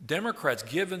 Democrats,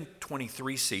 given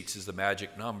 23 seats is the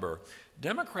magic number,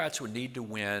 Democrats would need to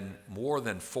win more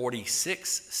than 46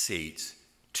 seats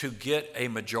to get a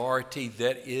majority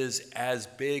that is as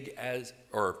big as,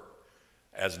 or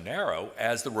as narrow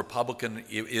as the Republican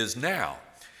is now.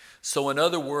 So in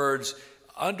other words,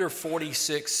 under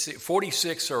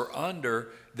 46 or under,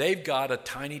 they've got a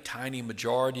tiny, tiny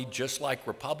majority just like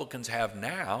Republicans have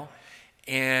now.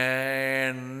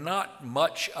 And not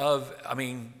much of, I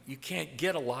mean, you can't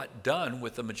get a lot done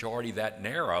with a majority that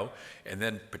narrow, and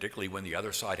then particularly when the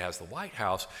other side has the White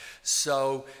House.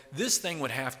 So this thing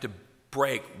would have to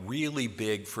break really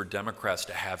big for Democrats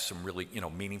to have some really, you know,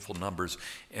 meaningful numbers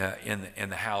in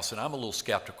the House. And I'm a little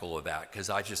skeptical of that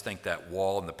because I just think that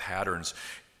wall and the patterns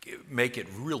make it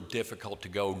real difficult to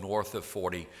go north of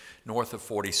 40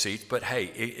 seats, but hey,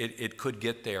 it could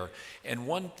get there. And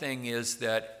one thing is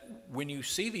that when you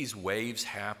see these waves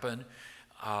happen,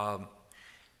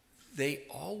 they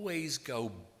always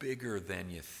go bigger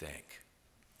than you think.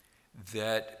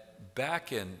 That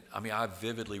back in, I mean, I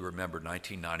vividly remember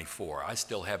 1994. I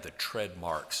still have the tread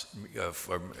marks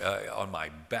on my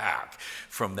back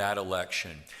from that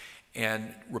election.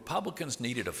 And Republicans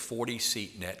needed a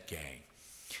 40-seat net gain.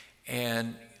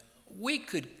 And we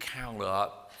could count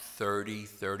up 30,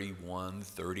 31,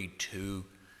 32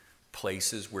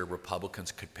 places where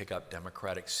Republicans could pick up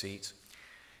Democratic seats.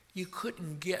 You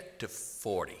couldn't get to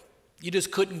 40. You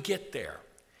just couldn't get there.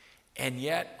 And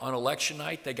yet, on election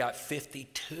night, they got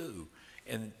 52,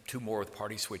 and 2 more with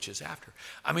party switches after.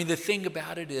 I mean, the thing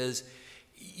about it is,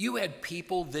 you had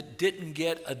people that didn't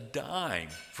get a dime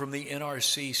from the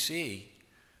NRCC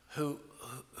who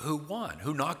won,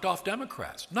 who knocked off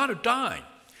Democrats, not a dime.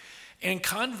 And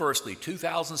conversely,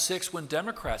 2006, when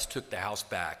Democrats took the House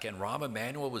back and Rahm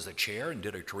Emanuel was the chair and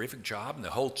did a terrific job and the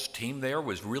whole team there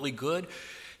was really good,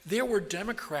 there were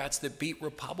Democrats that beat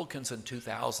Republicans in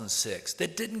 2006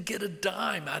 that didn't get a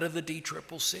dime out of the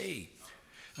DCCC.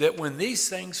 That when these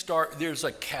things start, there's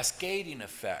a cascading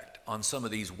effect on some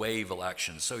of these wave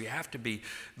elections. So you have to be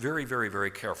very, very,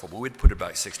 very careful. But we'd put it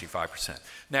about 65%.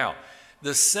 Now,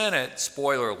 the Senate,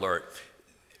 spoiler alert,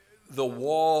 the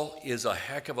wall is a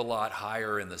heck of a lot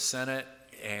higher in the Senate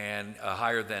and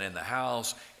higher than in the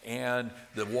House, and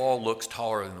the wall looks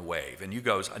taller than the wave. And you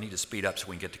guys, I need to speed up so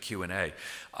we can get to Q&A.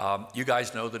 You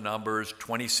guys know the numbers,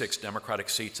 26 Democratic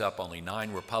seats up, only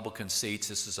 9 Republican seats.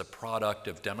 This is a product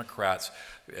of Democrats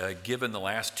given the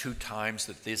last 2 times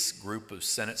that this group of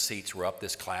Senate seats were up,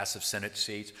 this class of Senate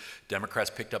seats, Democrats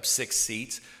picked up 6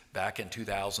 seats. Back in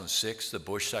 2006, the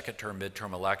Bush second-term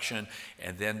midterm election,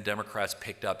 and then Democrats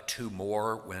picked up 2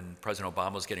 more when President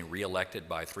Obama was getting reelected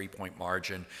by a 3-point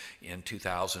margin in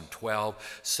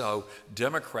 2012. So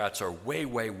Democrats are way,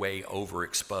 way, way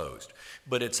overexposed.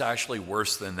 But it's actually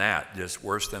worse than that, just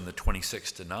worse than the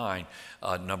 26-9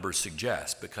 numbers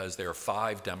suggest, because there are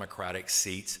 5 Democratic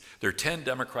seats. There are 10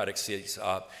 Democratic seats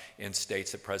up in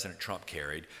states that President Trump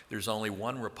carried. There's only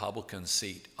 1 Republican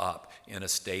seat up in a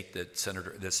state that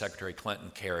Secretary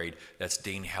Clinton carried, that's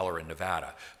Dean Heller in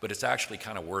Nevada. But it's actually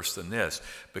kind of worse than this,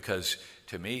 because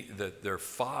to me, there are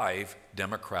 5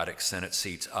 Democratic Senate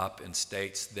seats up in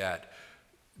states that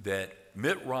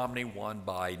Mitt Romney won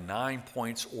by 9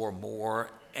 points or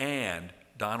more, and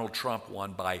Donald Trump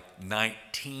won by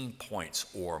 19 points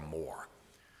or more.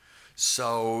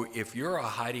 So if you're a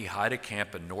Heidi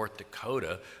Heidkamp in North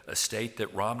Dakota, a state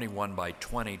that Romney won by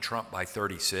 20, Trump by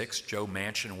 36, Joe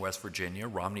Manchin in West Virginia,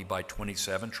 Romney by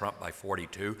 27, Trump by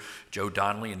 42, Joe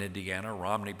Donnelly in Indiana,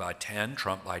 Romney by 10,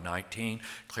 Trump by 19,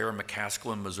 Clara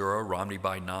McCaskill in Missouri, Romney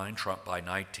by 9, Trump by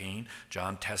 19,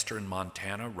 John Tester in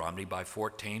Montana, Romney by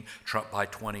 14, Trump by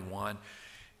 21.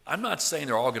 I'm not saying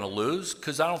they're all going to lose,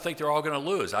 because I don't think they're all going to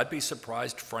lose. I'd be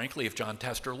surprised, frankly, if John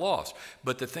Tester lost.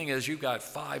 But the thing is, you've got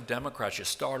 5 Democrats. You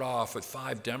start off with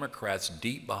 5 Democrats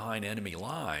deep behind enemy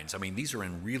lines. I mean, these are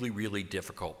in really, really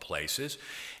difficult places.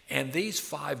 And these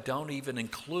 5 don't even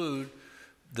include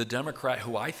the Democrat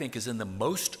who I think is in the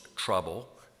most trouble,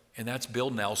 and that's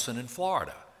Bill Nelson in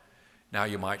Florida. Now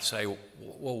you might say,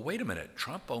 well, wait a minute,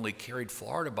 Trump only carried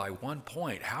Florida by 1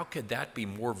 point. How could that be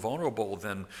more vulnerable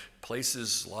than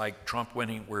places like Trump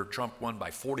winning, where Trump won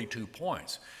by 42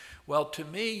 points? Well, to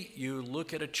me, you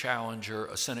look at a challenger,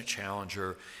 a Senate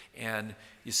challenger, and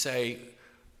you say,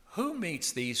 who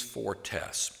meets these 4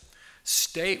 tests?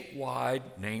 Statewide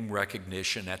name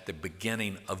recognition at the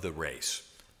beginning of the race.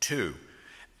 2,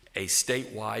 a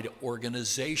statewide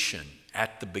organization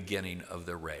at the beginning of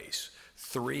the race.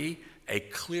 3, a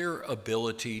clear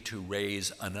ability to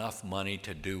raise enough money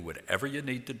to do whatever you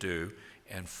need to do.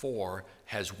 And 4,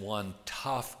 has won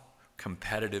tough,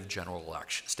 competitive general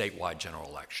elections, statewide general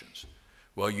elections.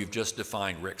 Well, you've just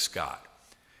defined Rick Scott.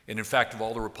 And in fact, of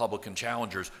all the Republican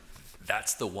challengers,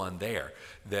 that's the one there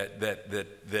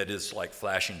that is like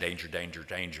flashing danger, danger,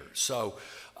 danger. So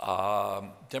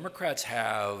Democrats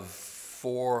have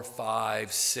 4,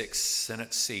 5, 6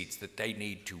 Senate seats that they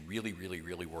need to really, really,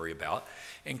 really worry about.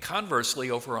 And conversely,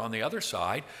 over on the other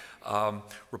side,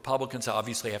 Republicans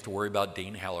obviously have to worry about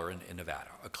Dean Heller in Nevada,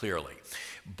 clearly.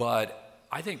 But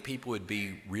I think people would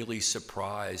be really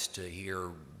surprised to hear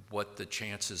what the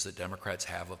chances that Democrats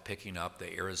have of picking up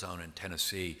the Arizona and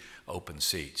Tennessee open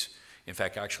seats. In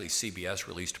fact, actually, CBS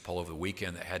released a poll over the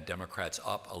weekend that had Democrats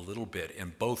up a little bit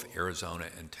in both Arizona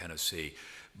and Tennessee.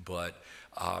 But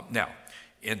now,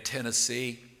 in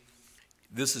Tennessee,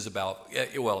 this is about,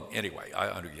 well, anyway, I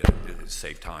understand to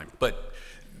save time. But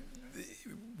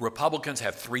Republicans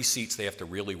have 3 seats they have to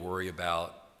really worry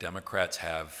about. Democrats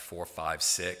have 4, 5,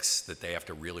 6 that they have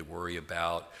to really worry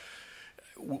about.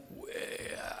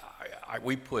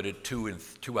 We put it 2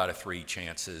 out of 3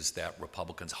 chances that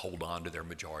Republicans hold on to their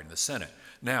majority in the Senate.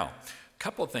 Now, a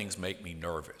couple of things make me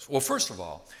nervous. Well, first of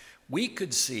all, we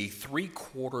could see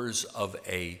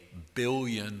 $750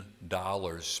 million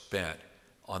spent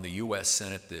on the U.S.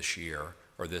 Senate this year,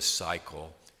 or this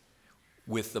cycle,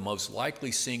 with the most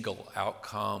likely single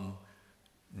outcome,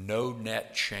 no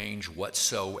net change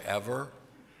whatsoever,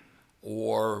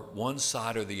 or one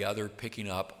side or the other picking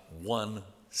up 1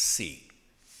 seat.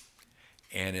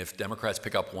 And if Democrats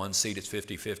pick up 1 seat, it's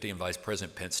 50-50, and Vice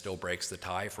President Pence still breaks the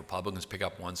tie. If Republicans pick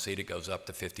up 1 seat, it goes up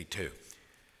to 52.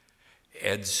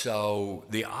 And so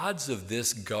the odds of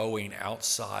this going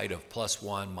outside of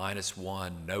 +1,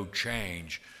 -1, no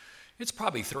change, it's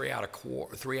probably 3 out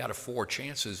of 4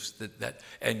 chances that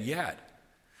and yet,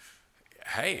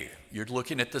 hey, you're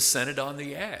looking at the Senate on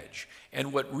the edge.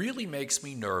 And what really makes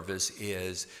me nervous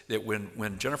is that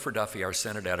when Jennifer Duffy, our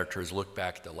Senate editor, has looked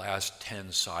back at the last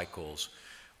 10 cycles,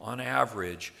 on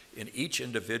average, in each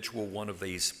individual one of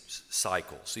these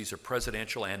cycles, these are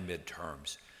presidential and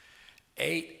midterms,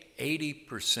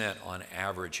 80% on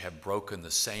average have broken the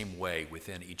same way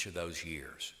within each of those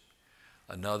years.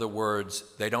 In other words,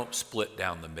 they don't split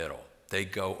down the middle. They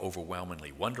go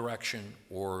overwhelmingly one direction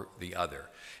or the other.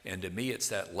 And to me, it's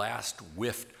that last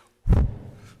whiff, oh,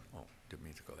 didn't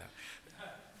mean to go that.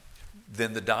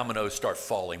 Then the dominoes start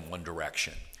falling one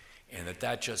direction, and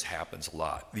that just happens a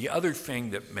lot. The other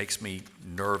thing that makes me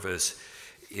nervous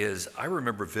is I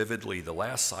remember vividly the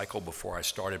last cycle before I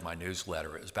started my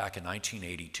newsletter. It was back in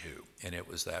 1982, and it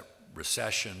was that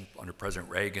recession under President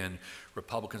Reagan.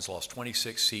 Republicans lost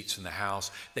 26 seats in the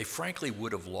House. They frankly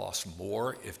would have lost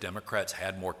more if Democrats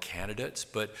had more candidates,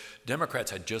 but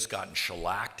Democrats had just gotten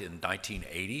shellacked in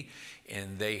 1980,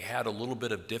 and they had a little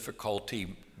bit of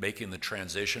difficulty making the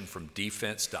transition from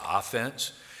defense to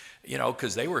offense, you know,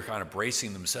 because they were kind of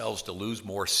bracing themselves to lose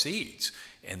more seats.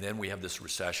 And then we have this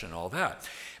recession and all that.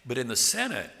 But in the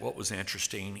Senate, what was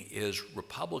interesting is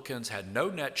Republicans had no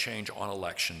net change on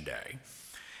election day,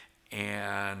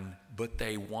 but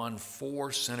they won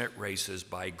 4 Senate races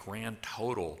by a grand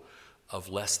total of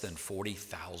less than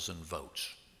 40,000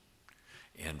 votes.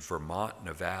 In Vermont,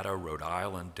 Nevada, Rhode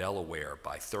Island, Delaware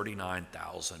by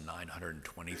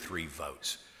 39,923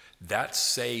 votes. That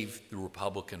saved the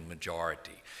Republican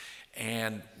majority.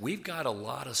 And we've got a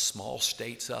lot of small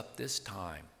states up this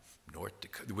time,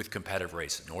 with competitive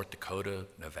races, North Dakota,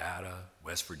 Nevada,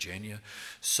 West Virginia,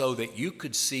 so that you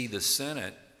could see the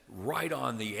Senate right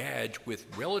on the edge with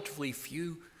relatively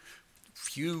few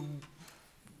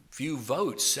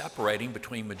votes separating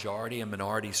between majority and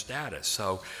minority status.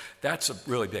 So that's a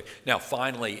really big. Now,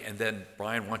 finally, and then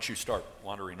Brian, once you start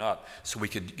wandering up, so we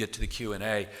could get to the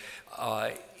Q&A,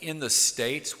 in the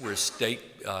states where state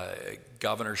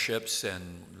governorships and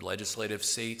legislative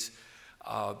seats,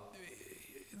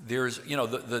 there's, you know,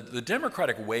 the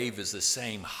Democratic wave is the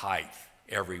same height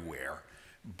everywhere.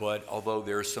 But although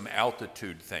there's some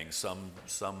altitude things,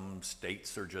 some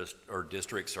states or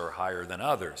districts are higher than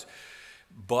others.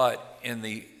 But in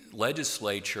the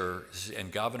legislature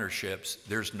and governorships,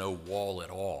 there's no wall at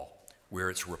all, where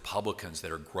it's Republicans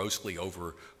that are grossly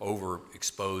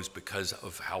overexposed because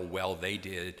of how well they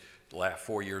did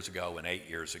 4 years ago and 8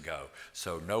 years ago.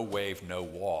 So no wave, no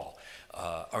wall.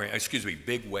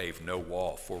 Big wave, no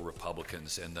wall for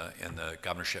Republicans in the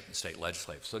governorship and state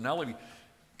legislative. So now let me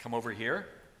come over here.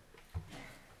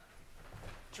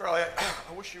 Charlie,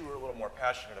 I wish you were a little more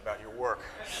passionate about your work.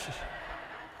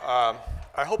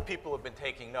 I hope people have been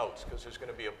taking notes, because there's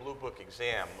going to be a Blue Book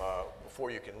exam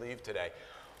before you can leave today.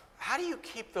 How do you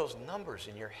keep those numbers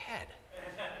in your head?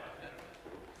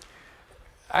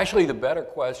 Actually, the better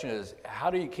question is, how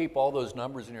do you keep all those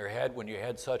numbers in your head when you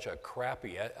had such a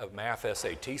crappy math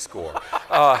SAT score?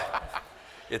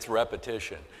 It's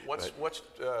repetition. What's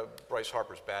Bryce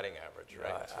Harper's batting average,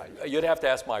 right? You'd have to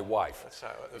ask my wife.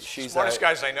 She's the smartest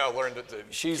guys I know learned to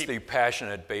she's the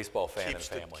passionate basebal fan in the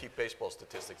family. Keep baseball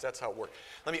statistics. That's how it works.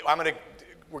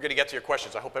 We're gonna get to your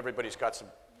questions. I hope everybody's got some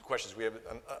questions. We have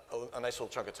a nice little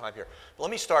chunk of time here. But let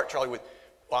me start, Charlie, with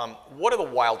what are the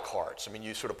wild cards? I mean,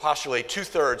 you sort of postulate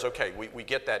 2/3. Okay, we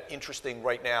get that interesting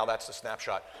right now. That's the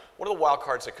snapshot. What are the wild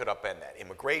cards that could upend that?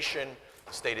 Immigration,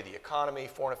 the state of the economy,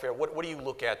 foreign affairs. What do you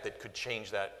look at that could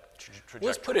change that trajectory?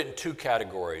 Let's put it in 2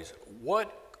 categories.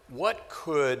 What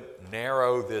could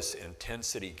narrow this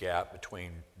intensity gap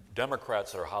between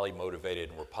Democrats that are highly motivated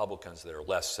and Republicans that are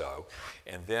less so?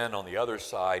 And then on the other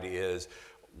side is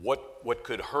what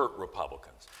could hurt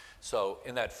Republicans? So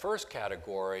in that first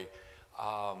category,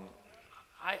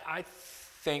 I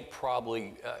think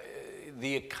probably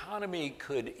the economy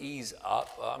could ease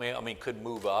up. I mean, could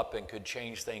move up and could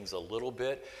change things a little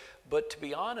bit. But to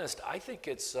be honest, I think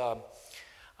it's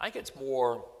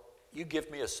more. You give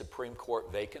me a Supreme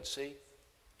Court vacancy,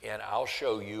 and I'll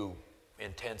show you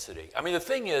intensity. I mean, the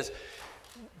thing is,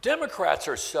 Democrats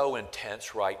are so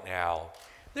intense right now.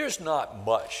 There's not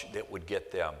much that would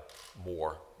get them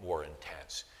more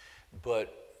intense,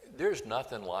 but there's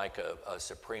nothing like a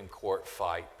Supreme Court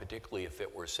fight, particularly if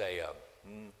it were, say,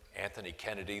 Anthony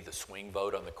Kennedy, the swing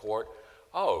vote on the court.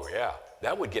 Oh, yeah,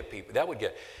 that would get people,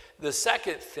 The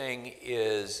second thing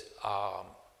is, I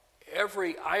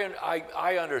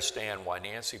understand why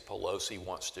Nancy Pelosi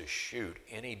wants to shoot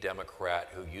any Democrat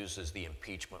who uses the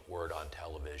impeachment word on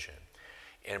television,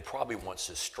 and probably wants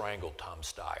to strangle Tom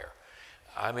Steyer.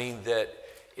 I mean, that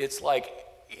it's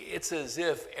as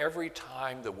if every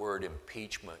time the word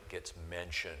impeachment gets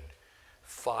mentioned,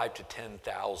 5,000 to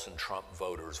 10,000 Trump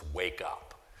voters wake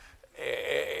up.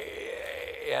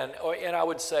 And I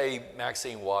would say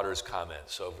Maxine Waters'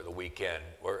 comments over the weekend,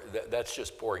 where that's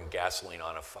just pouring gasoline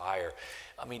on a fire.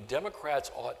 I mean,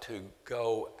 Democrats ought to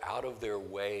go out of their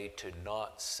way to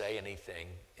not say anything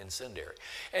incendiary.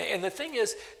 And the thing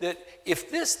is that if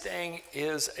this thing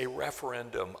is a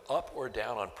referendum up or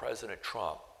down on President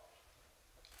Trump,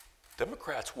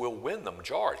 Democrats will win the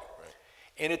majority. Right.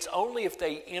 And it's only if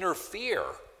they interfere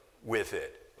with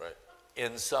it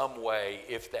in some way.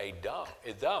 If they don't,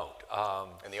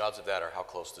 and the odds of that are how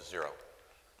close to 0?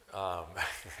 Well,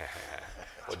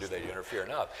 do they interfere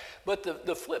enough? But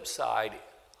the flip side,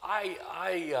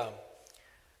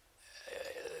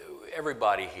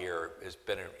 Everybody here has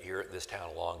been here at this town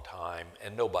a long time,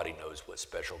 and nobody knows what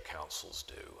special counsels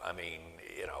do. I mean,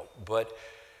 but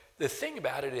the thing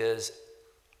about it is,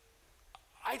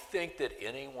 I think that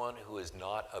anyone who has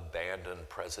not abandoned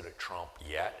President Trump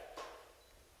yet,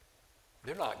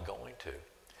 they're not going to.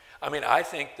 I mean, I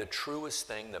think the truest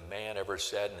thing the man ever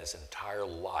said in his entire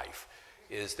life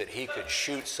is that he could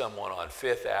shoot someone on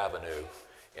Fifth Avenue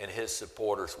and his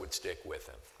supporters would stick with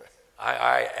him.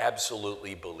 I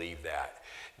absolutely believe that.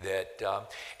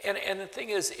 And the thing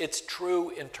is, it's true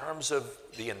in terms of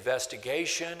the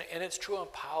investigation, and it's true in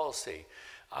policy.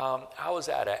 I was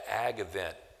at an ag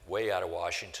event way out of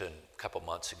Washington a couple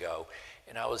months ago,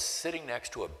 and I was sitting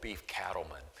next to a beef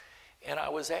cattleman, and I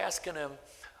was asking him,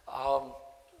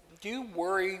 do you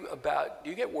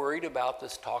get worried about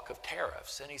this talk of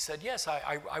tariffs? And he said, yes,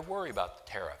 I worry about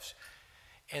the tariffs.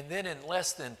 And then in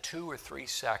less than 2 or 3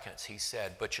 seconds, he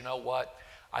said, but you know what?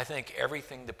 I think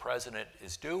everything the president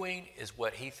is doing is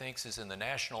what he thinks is in the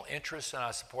national interest, and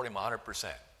I support him 100%.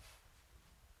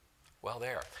 Well,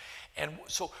 there. And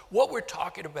so what we're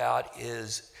talking about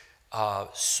is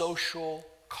social,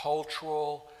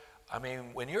 cultural. I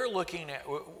mean, when you look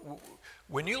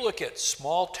at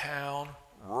small town,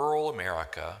 rural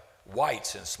America,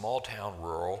 whites in small town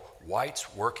rural,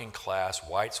 whites working class,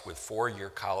 whites with 4-year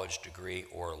college degree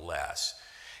or less.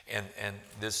 And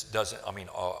this doesn't, I mean,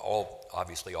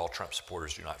 obviously all Trump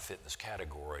supporters do not fit in this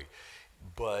category,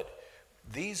 but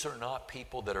these are not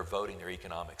people that are voting their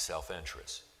economic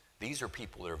self-interest. These are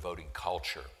people that are voting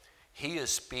culture. He is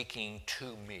speaking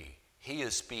to me. He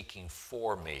is speaking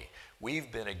for me. We've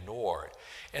been ignored.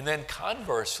 And then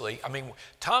conversely, I mean,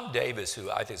 Tom Davis, who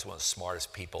I think is one of the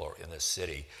smartest people in this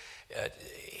city,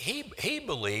 he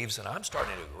believes, and I'm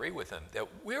starting to agree with him, that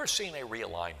we are seeing a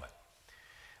realignment.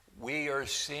 We are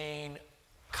seeing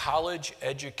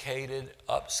college-educated,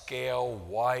 upscale,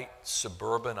 white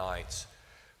suburbanites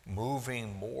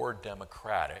moving more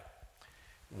Democratic,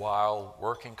 while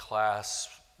working class,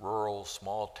 rural,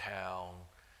 small town,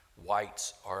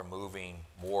 whites are moving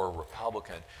more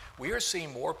Republican. We are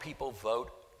seeing more people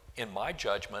vote, in my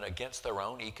judgment, against their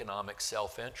own economic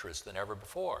self-interest than ever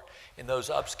before. In those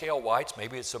upscale whites,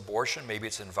 maybe it's abortion, maybe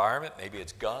it's environment, maybe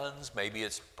it's guns, maybe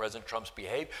it's President Trump's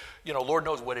behavior. You know, Lord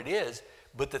knows what it is.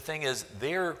 But the thing is,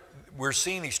 we're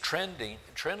seeing these trend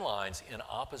lines in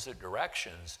opposite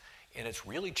directions, and it's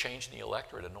really changing the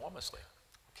electorate enormously.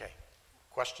 Okay.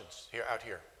 Questions here, out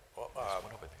here. One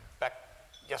over there. Back.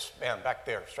 Yes, ma'am, back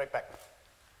there, straight back.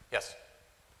 Yes.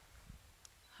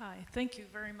 Hi, thank you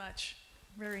very much.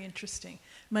 Very interesting.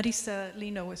 Marisa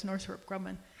Lino with Northrop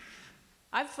Grumman.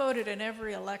 I've voted in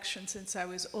every election since I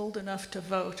was old enough to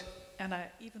vote, and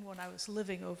even when I was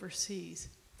living overseas.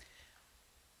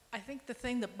 I think the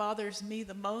thing that bothers me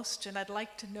the most, and I'd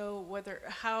like to know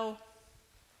how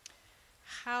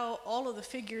all of the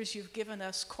figures you've given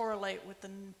us correlate with the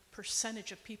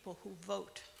percentage of people who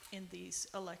vote in these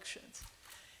elections.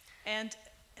 And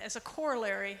as a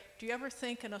corollary, do you ever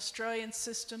think an Australian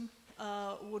system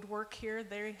would work here?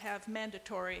 They have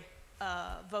mandatory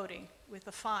voting with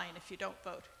a fine if you don't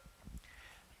vote.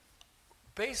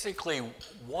 Basically,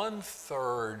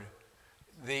 1/3,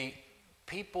 the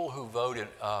people who voted,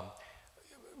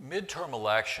 midterm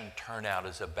election turnout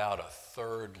is about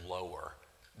 1/3 lower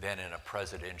than in a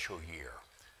presidential year.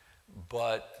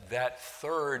 But that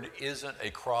 1/3 isn't a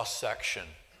cross-section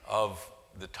of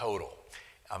the total.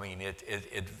 I mean,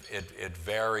 it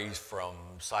varies from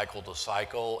cycle to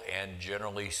cycle and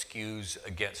generally skews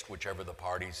against whichever the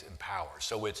party's in power.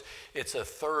 So it's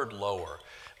 1/3 lower.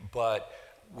 But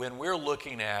when we're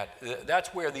looking at,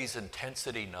 that's where these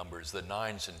intensity numbers, the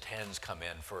 9s and 10s come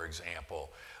in, for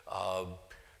example.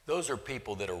 Those are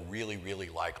people that are really, really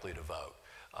likely to vote.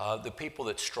 The people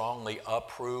that strongly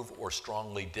approve or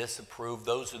strongly disapprove,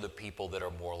 those are the people that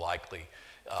are more likely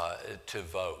to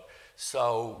vote.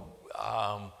 So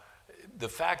the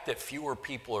fact that fewer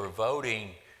people are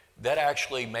voting, that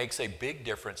actually makes a big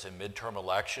difference in midterm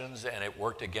elections, and it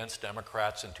worked against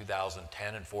Democrats in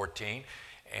 2010 and 14,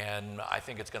 and I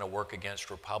think it's going to work against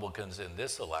Republicans in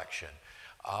this election.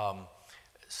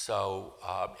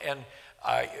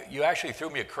 You actually threw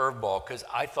me a curveball because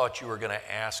I thought you were going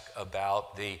to ask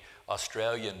about the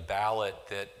Australian ballot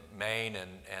that Maine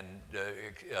and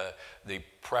the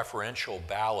preferential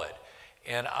ballot.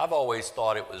 And I've always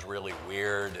thought it was really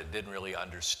weird and didn't really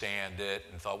understand it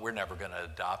and thought we're never going to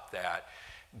adopt that.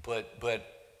 But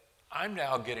I'm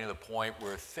now getting to the point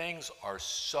where things are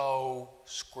so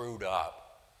screwed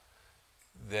up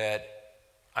that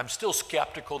I'm still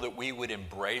skeptical that we would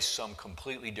embrace some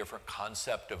completely different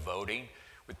concept of voting.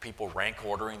 with people rank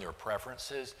ordering their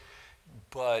preferences,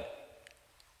 but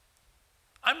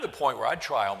I'm at the point where I'd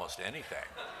try almost anything.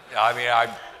 I mean,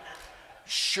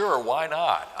 sure, why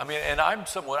not? I mean, and I'm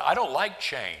someone, I don't like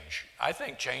change. I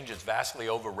think change is vastly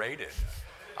overrated.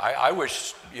 I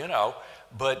wish, you know,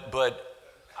 but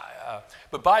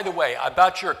by the way,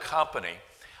 about your company,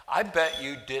 I bet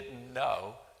you didn't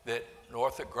know that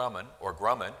Northrop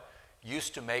Grumman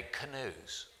used to make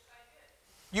canoes.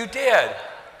 You did,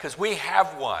 because we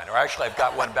have one, or actually I've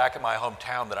got one back in my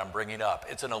hometown that I'm bringing up.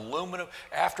 It's an aluminum,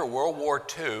 after World War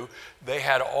II, they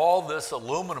had all this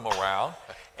aluminum around,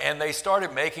 and they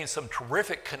started making some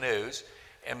terrific canoes,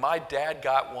 and my dad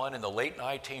got one in the late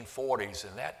 1940s,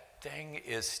 and that thing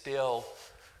is still...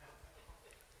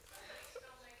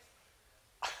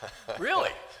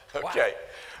 Really? Okay.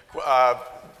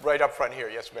 Right up front here.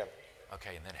 Yes, ma'am.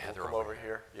 Okay, and then Heather We'll come over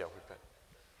here. Yeah, we've been.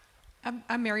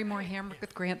 I'm Mary Moore Hamrick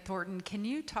with Grant Thornton. Can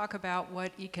you talk about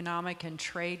what economic and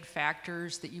trade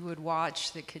factors that you would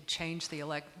watch that could change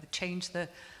the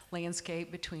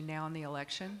landscape between now and the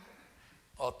election?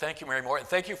 Well, thank you, Mary Moore, and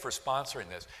thank you for sponsoring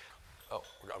this. Oh,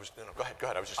 go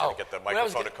ahead. I was just going to get the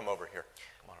microphone to come over here.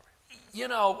 Come on over. You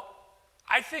know,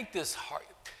 I think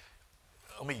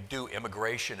let me do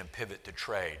immigration and pivot to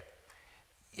trade.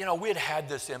 You know, we had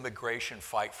this immigration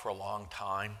fight for a long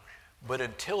time, but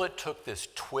until it took this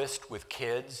twist with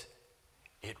kids,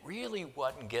 it really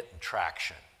wasn't getting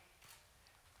traction.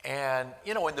 And,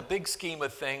 you know, in the big scheme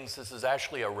of things, this is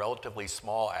actually a relatively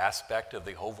small aspect of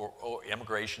the whole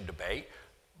immigration debate,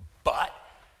 but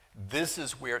this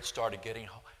is where it started getting.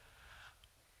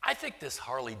 I think this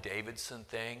Harley-Davidson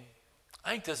thing,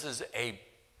 I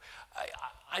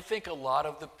think a lot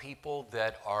of the people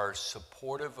that are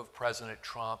supportive of President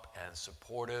Trump and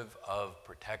supportive of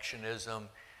protectionism,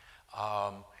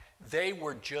 they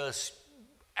were just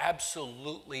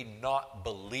absolutely not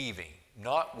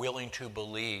willing to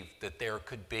believe that there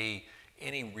could be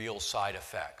any real side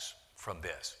effects from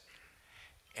this.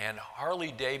 And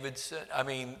Harley-Davidson, I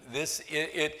mean,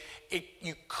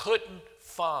 you couldn't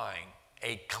find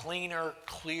a cleaner,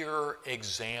 clearer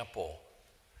example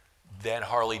than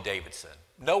Harley-Davidson.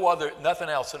 Nothing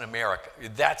else in America.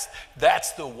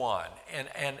 That's the one.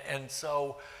 And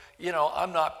so, you know,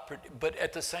 but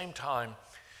at the same time,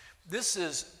 this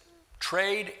is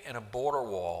trade and a border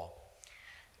wall.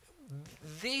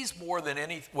 These more than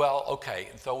any, well, okay,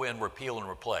 throw in repeal and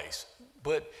replace.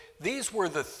 But these were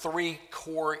the three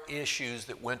core issues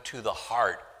that went to the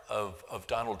heart of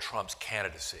Donald Trump's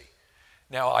candidacy.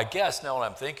 Now, I guess now that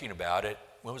I'm thinking about it,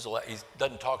 he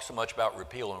doesn't talk so much about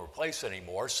repeal and replace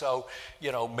anymore. So,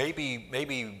 you know,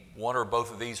 maybe one or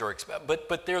both of these are,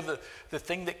 but they're the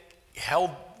thing that held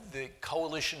the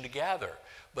coalition together.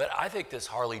 But I think this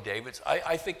Harley-Davidson,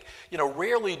 I think, you know,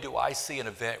 rarely do I see an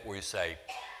event where you say,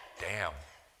 damn,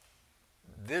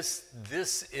 this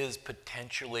is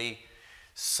potentially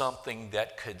something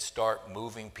that could start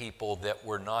moving people that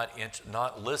were not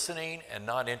listening and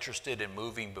not interested in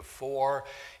moving before.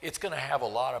 It's going to have a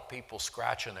lot of people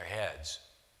scratching their heads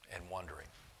and wondering.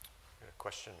 A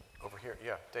question over here.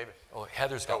 Yeah, David. Oh,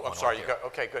 Heather's got one. I'm sorry.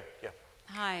 Okay, good. Yeah.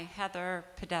 Hi, Heather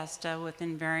Podesta with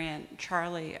Invariant.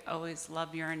 Charlie, always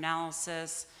love your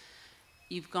analysis.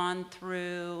 You've gone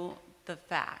through the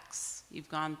facts. You've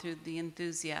gone through the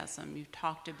enthusiasm. You've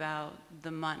talked about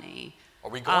the money. Are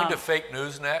we going to fake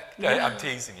news next? No. I'm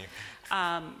teasing you.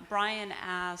 Brian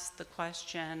asked the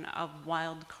question of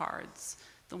wild cards.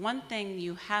 The one thing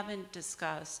you haven't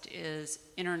discussed is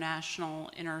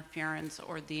international interference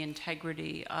or the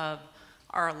integrity of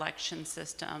our election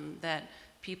system, that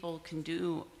people can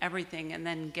do everything and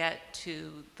then get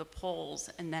to the polls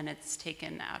and then it's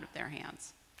taken out of their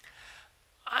hands.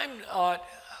 I'm not,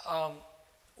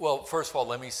 well, first of all,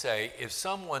 let me say, if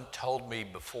someone told me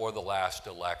before the last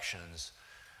election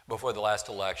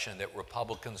that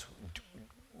Republicans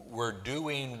were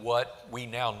doing what we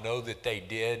now know that they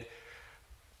did,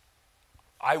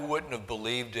 I wouldn't have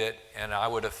believed it, and I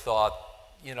would have thought,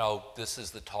 you know, this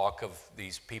is the talk of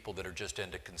these people that are just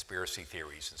into conspiracy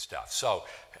theories and stuff. So,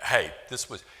 hey,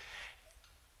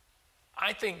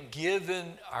 I think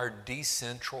given our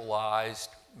decentralized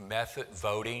method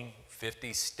voting,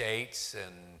 50 states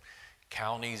and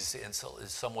counties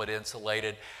somewhat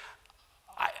insulated,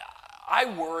 I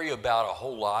worry about a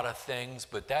whole lot of things,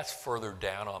 but that's further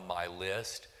down on my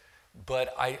list.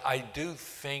 But I do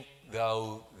think,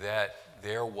 though, that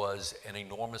there was an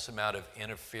enormous amount of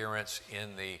interference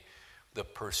in the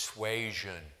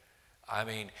persuasion. I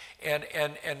mean, and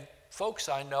folks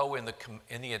I know in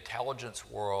the intelligence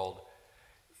world,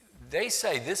 they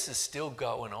say this is still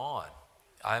going on.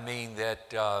 I mean that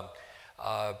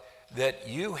that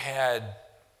you had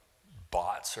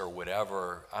bots or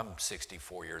whatever. I'm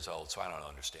 64 years old, so I don't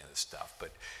understand this stuff.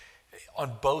 But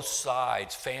on both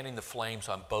sides, fanning the flames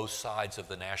on both sides of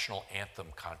the national anthem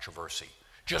controversy,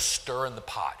 just stirring the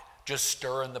pot, just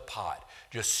stirring the pot,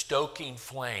 just stoking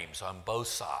flames on both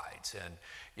sides. And,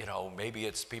 you know, maybe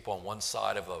it's people on one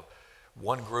side of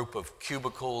one group of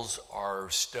cubicles are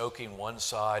stoking one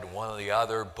side, one or the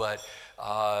other, but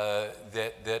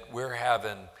that we're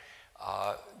having,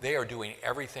 they are doing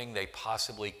everything they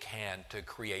possibly can to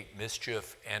create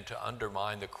mischief and to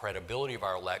undermine the credibility of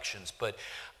our elections. But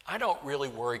I don't really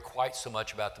worry quite so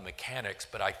much about the mechanics,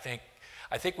 but I think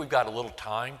we've got a little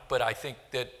time, but I think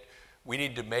that we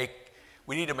need to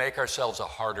make ourselves a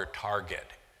harder target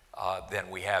than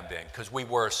we have been, because we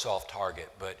were a soft target.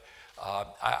 But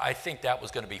I think that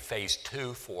was going to be phase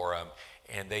 2 for them,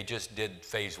 and they just did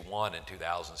phase 1 in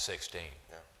 2016.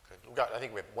 Yeah, good. I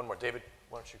think we have one more. David,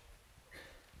 why don't you?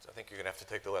 I think you're going to have to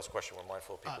take the last question. We're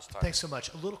mindful of people's time. Thanks so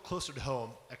much. A little closer to home,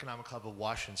 Economic Club of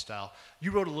Washington style.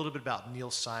 You wrote a little bit about Neil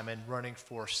Simon running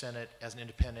for Senate as an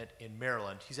independent in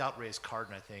Maryland. He's outraised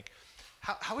Cardin, I think.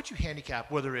 How would you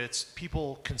handicap whether it's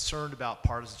people concerned about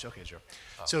partisanship? Okay, Joe.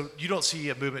 So you don't see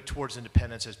a movement towards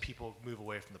independence as people move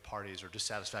away from the parties or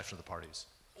dissatisfaction with the parties?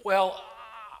 Well,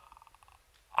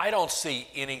 I don't see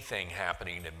anything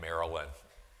happening in Maryland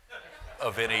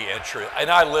of any interest, and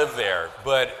I live there,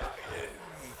 but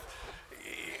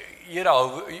you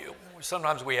know,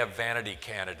 sometimes we have vanity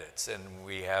candidates, and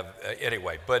we have,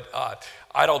 anyway, but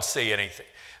I don't see anything.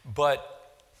 But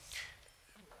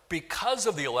because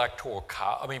of the electoral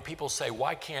college, I mean, people say,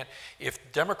 why can't,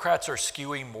 if Democrats are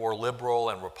skewing more liberal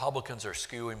and Republicans are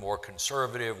skewing more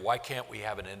conservative, why can't we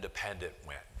have an independent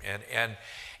win? And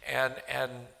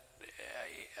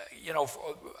you know,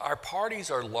 our parties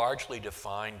are largely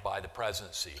defined by the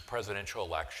presidency, presidential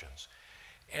elections.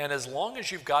 And as long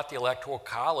as you've got the electoral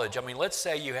college, I mean, let's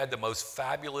say you had the most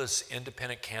fabulous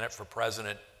independent candidate for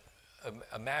president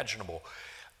imaginable.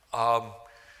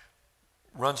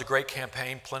 Runs a great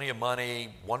campaign, plenty of money,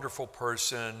 wonderful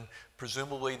person.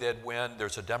 Presumably they'd win.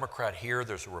 There's a Democrat here,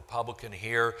 there's a Republican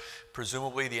here.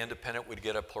 Presumably the independent would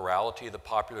get a plurality of the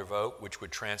popular vote, which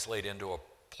would translate into a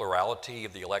plurality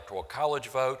of the electoral college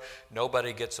vote.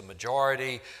 Nobody gets a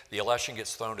majority. The election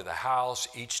gets thrown to the House.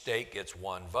 Each state gets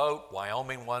one vote.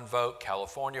 Wyoming, one vote.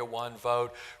 California, one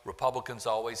vote. Republicans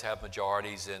always have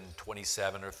majorities in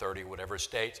 27 or 30, whatever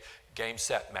states. Game,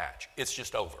 set, match. It's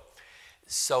just over.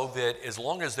 So that as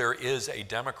long as there is a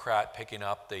Democrat picking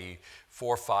up the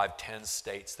 4, 5, 10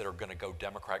 states that are going to go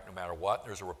Democratic no matter what,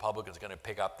 there's a Republican that's going to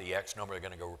pick up the X number, they're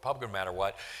going to go Republican no matter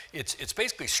what, it's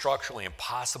basically structurally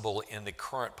impossible in the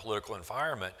current political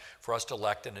environment for us to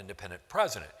elect an independent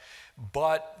president.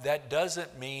 But that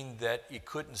doesn't mean that you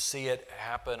couldn't see it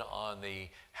happen on the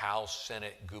House,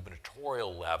 Senate,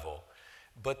 gubernatorial level.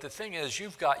 But the thing is, you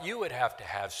would have to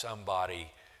have somebody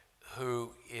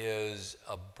who is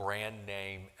a brand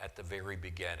name at the very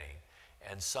beginning,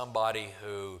 and somebody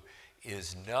who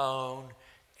is known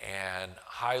and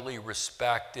highly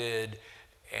respected,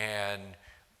 and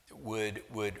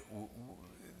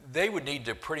they would need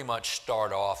to pretty much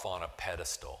start off on a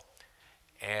pedestal,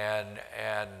 and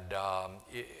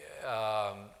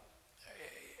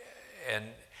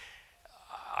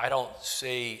I don't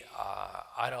see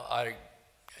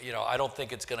I don't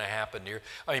think it's going to happen here.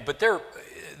 I mean, but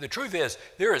the truth is,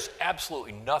 there is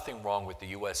absolutely nothing wrong with the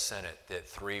U.S. Senate that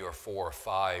 3 or 4 or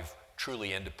 5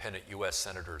 truly independent U.S.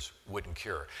 senators wouldn't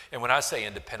cure. And when I say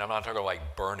independent, I'm not talking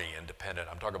like Bernie independent.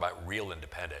 I'm talking about real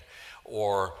independent,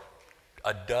 or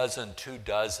a dozen, 2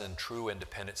 dozen true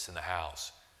independents in the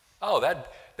House. Oh,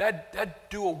 that'd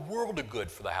do a world of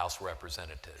good for the House of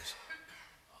Representatives.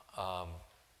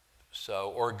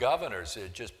 Or governors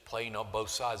that just playing on both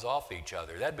sides off each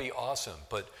other. That'd be awesome,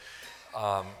 but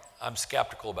I'm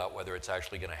skeptical about whether it's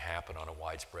actually going to happen on a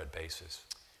widespread basis.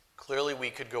 Clearly we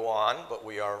could go on, but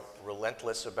we are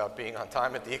relentless about being on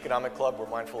time at the Economic Club. We're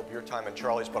mindful of your time and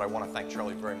Charlie's, but I want to thank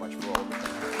Charlie very much for all of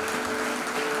it.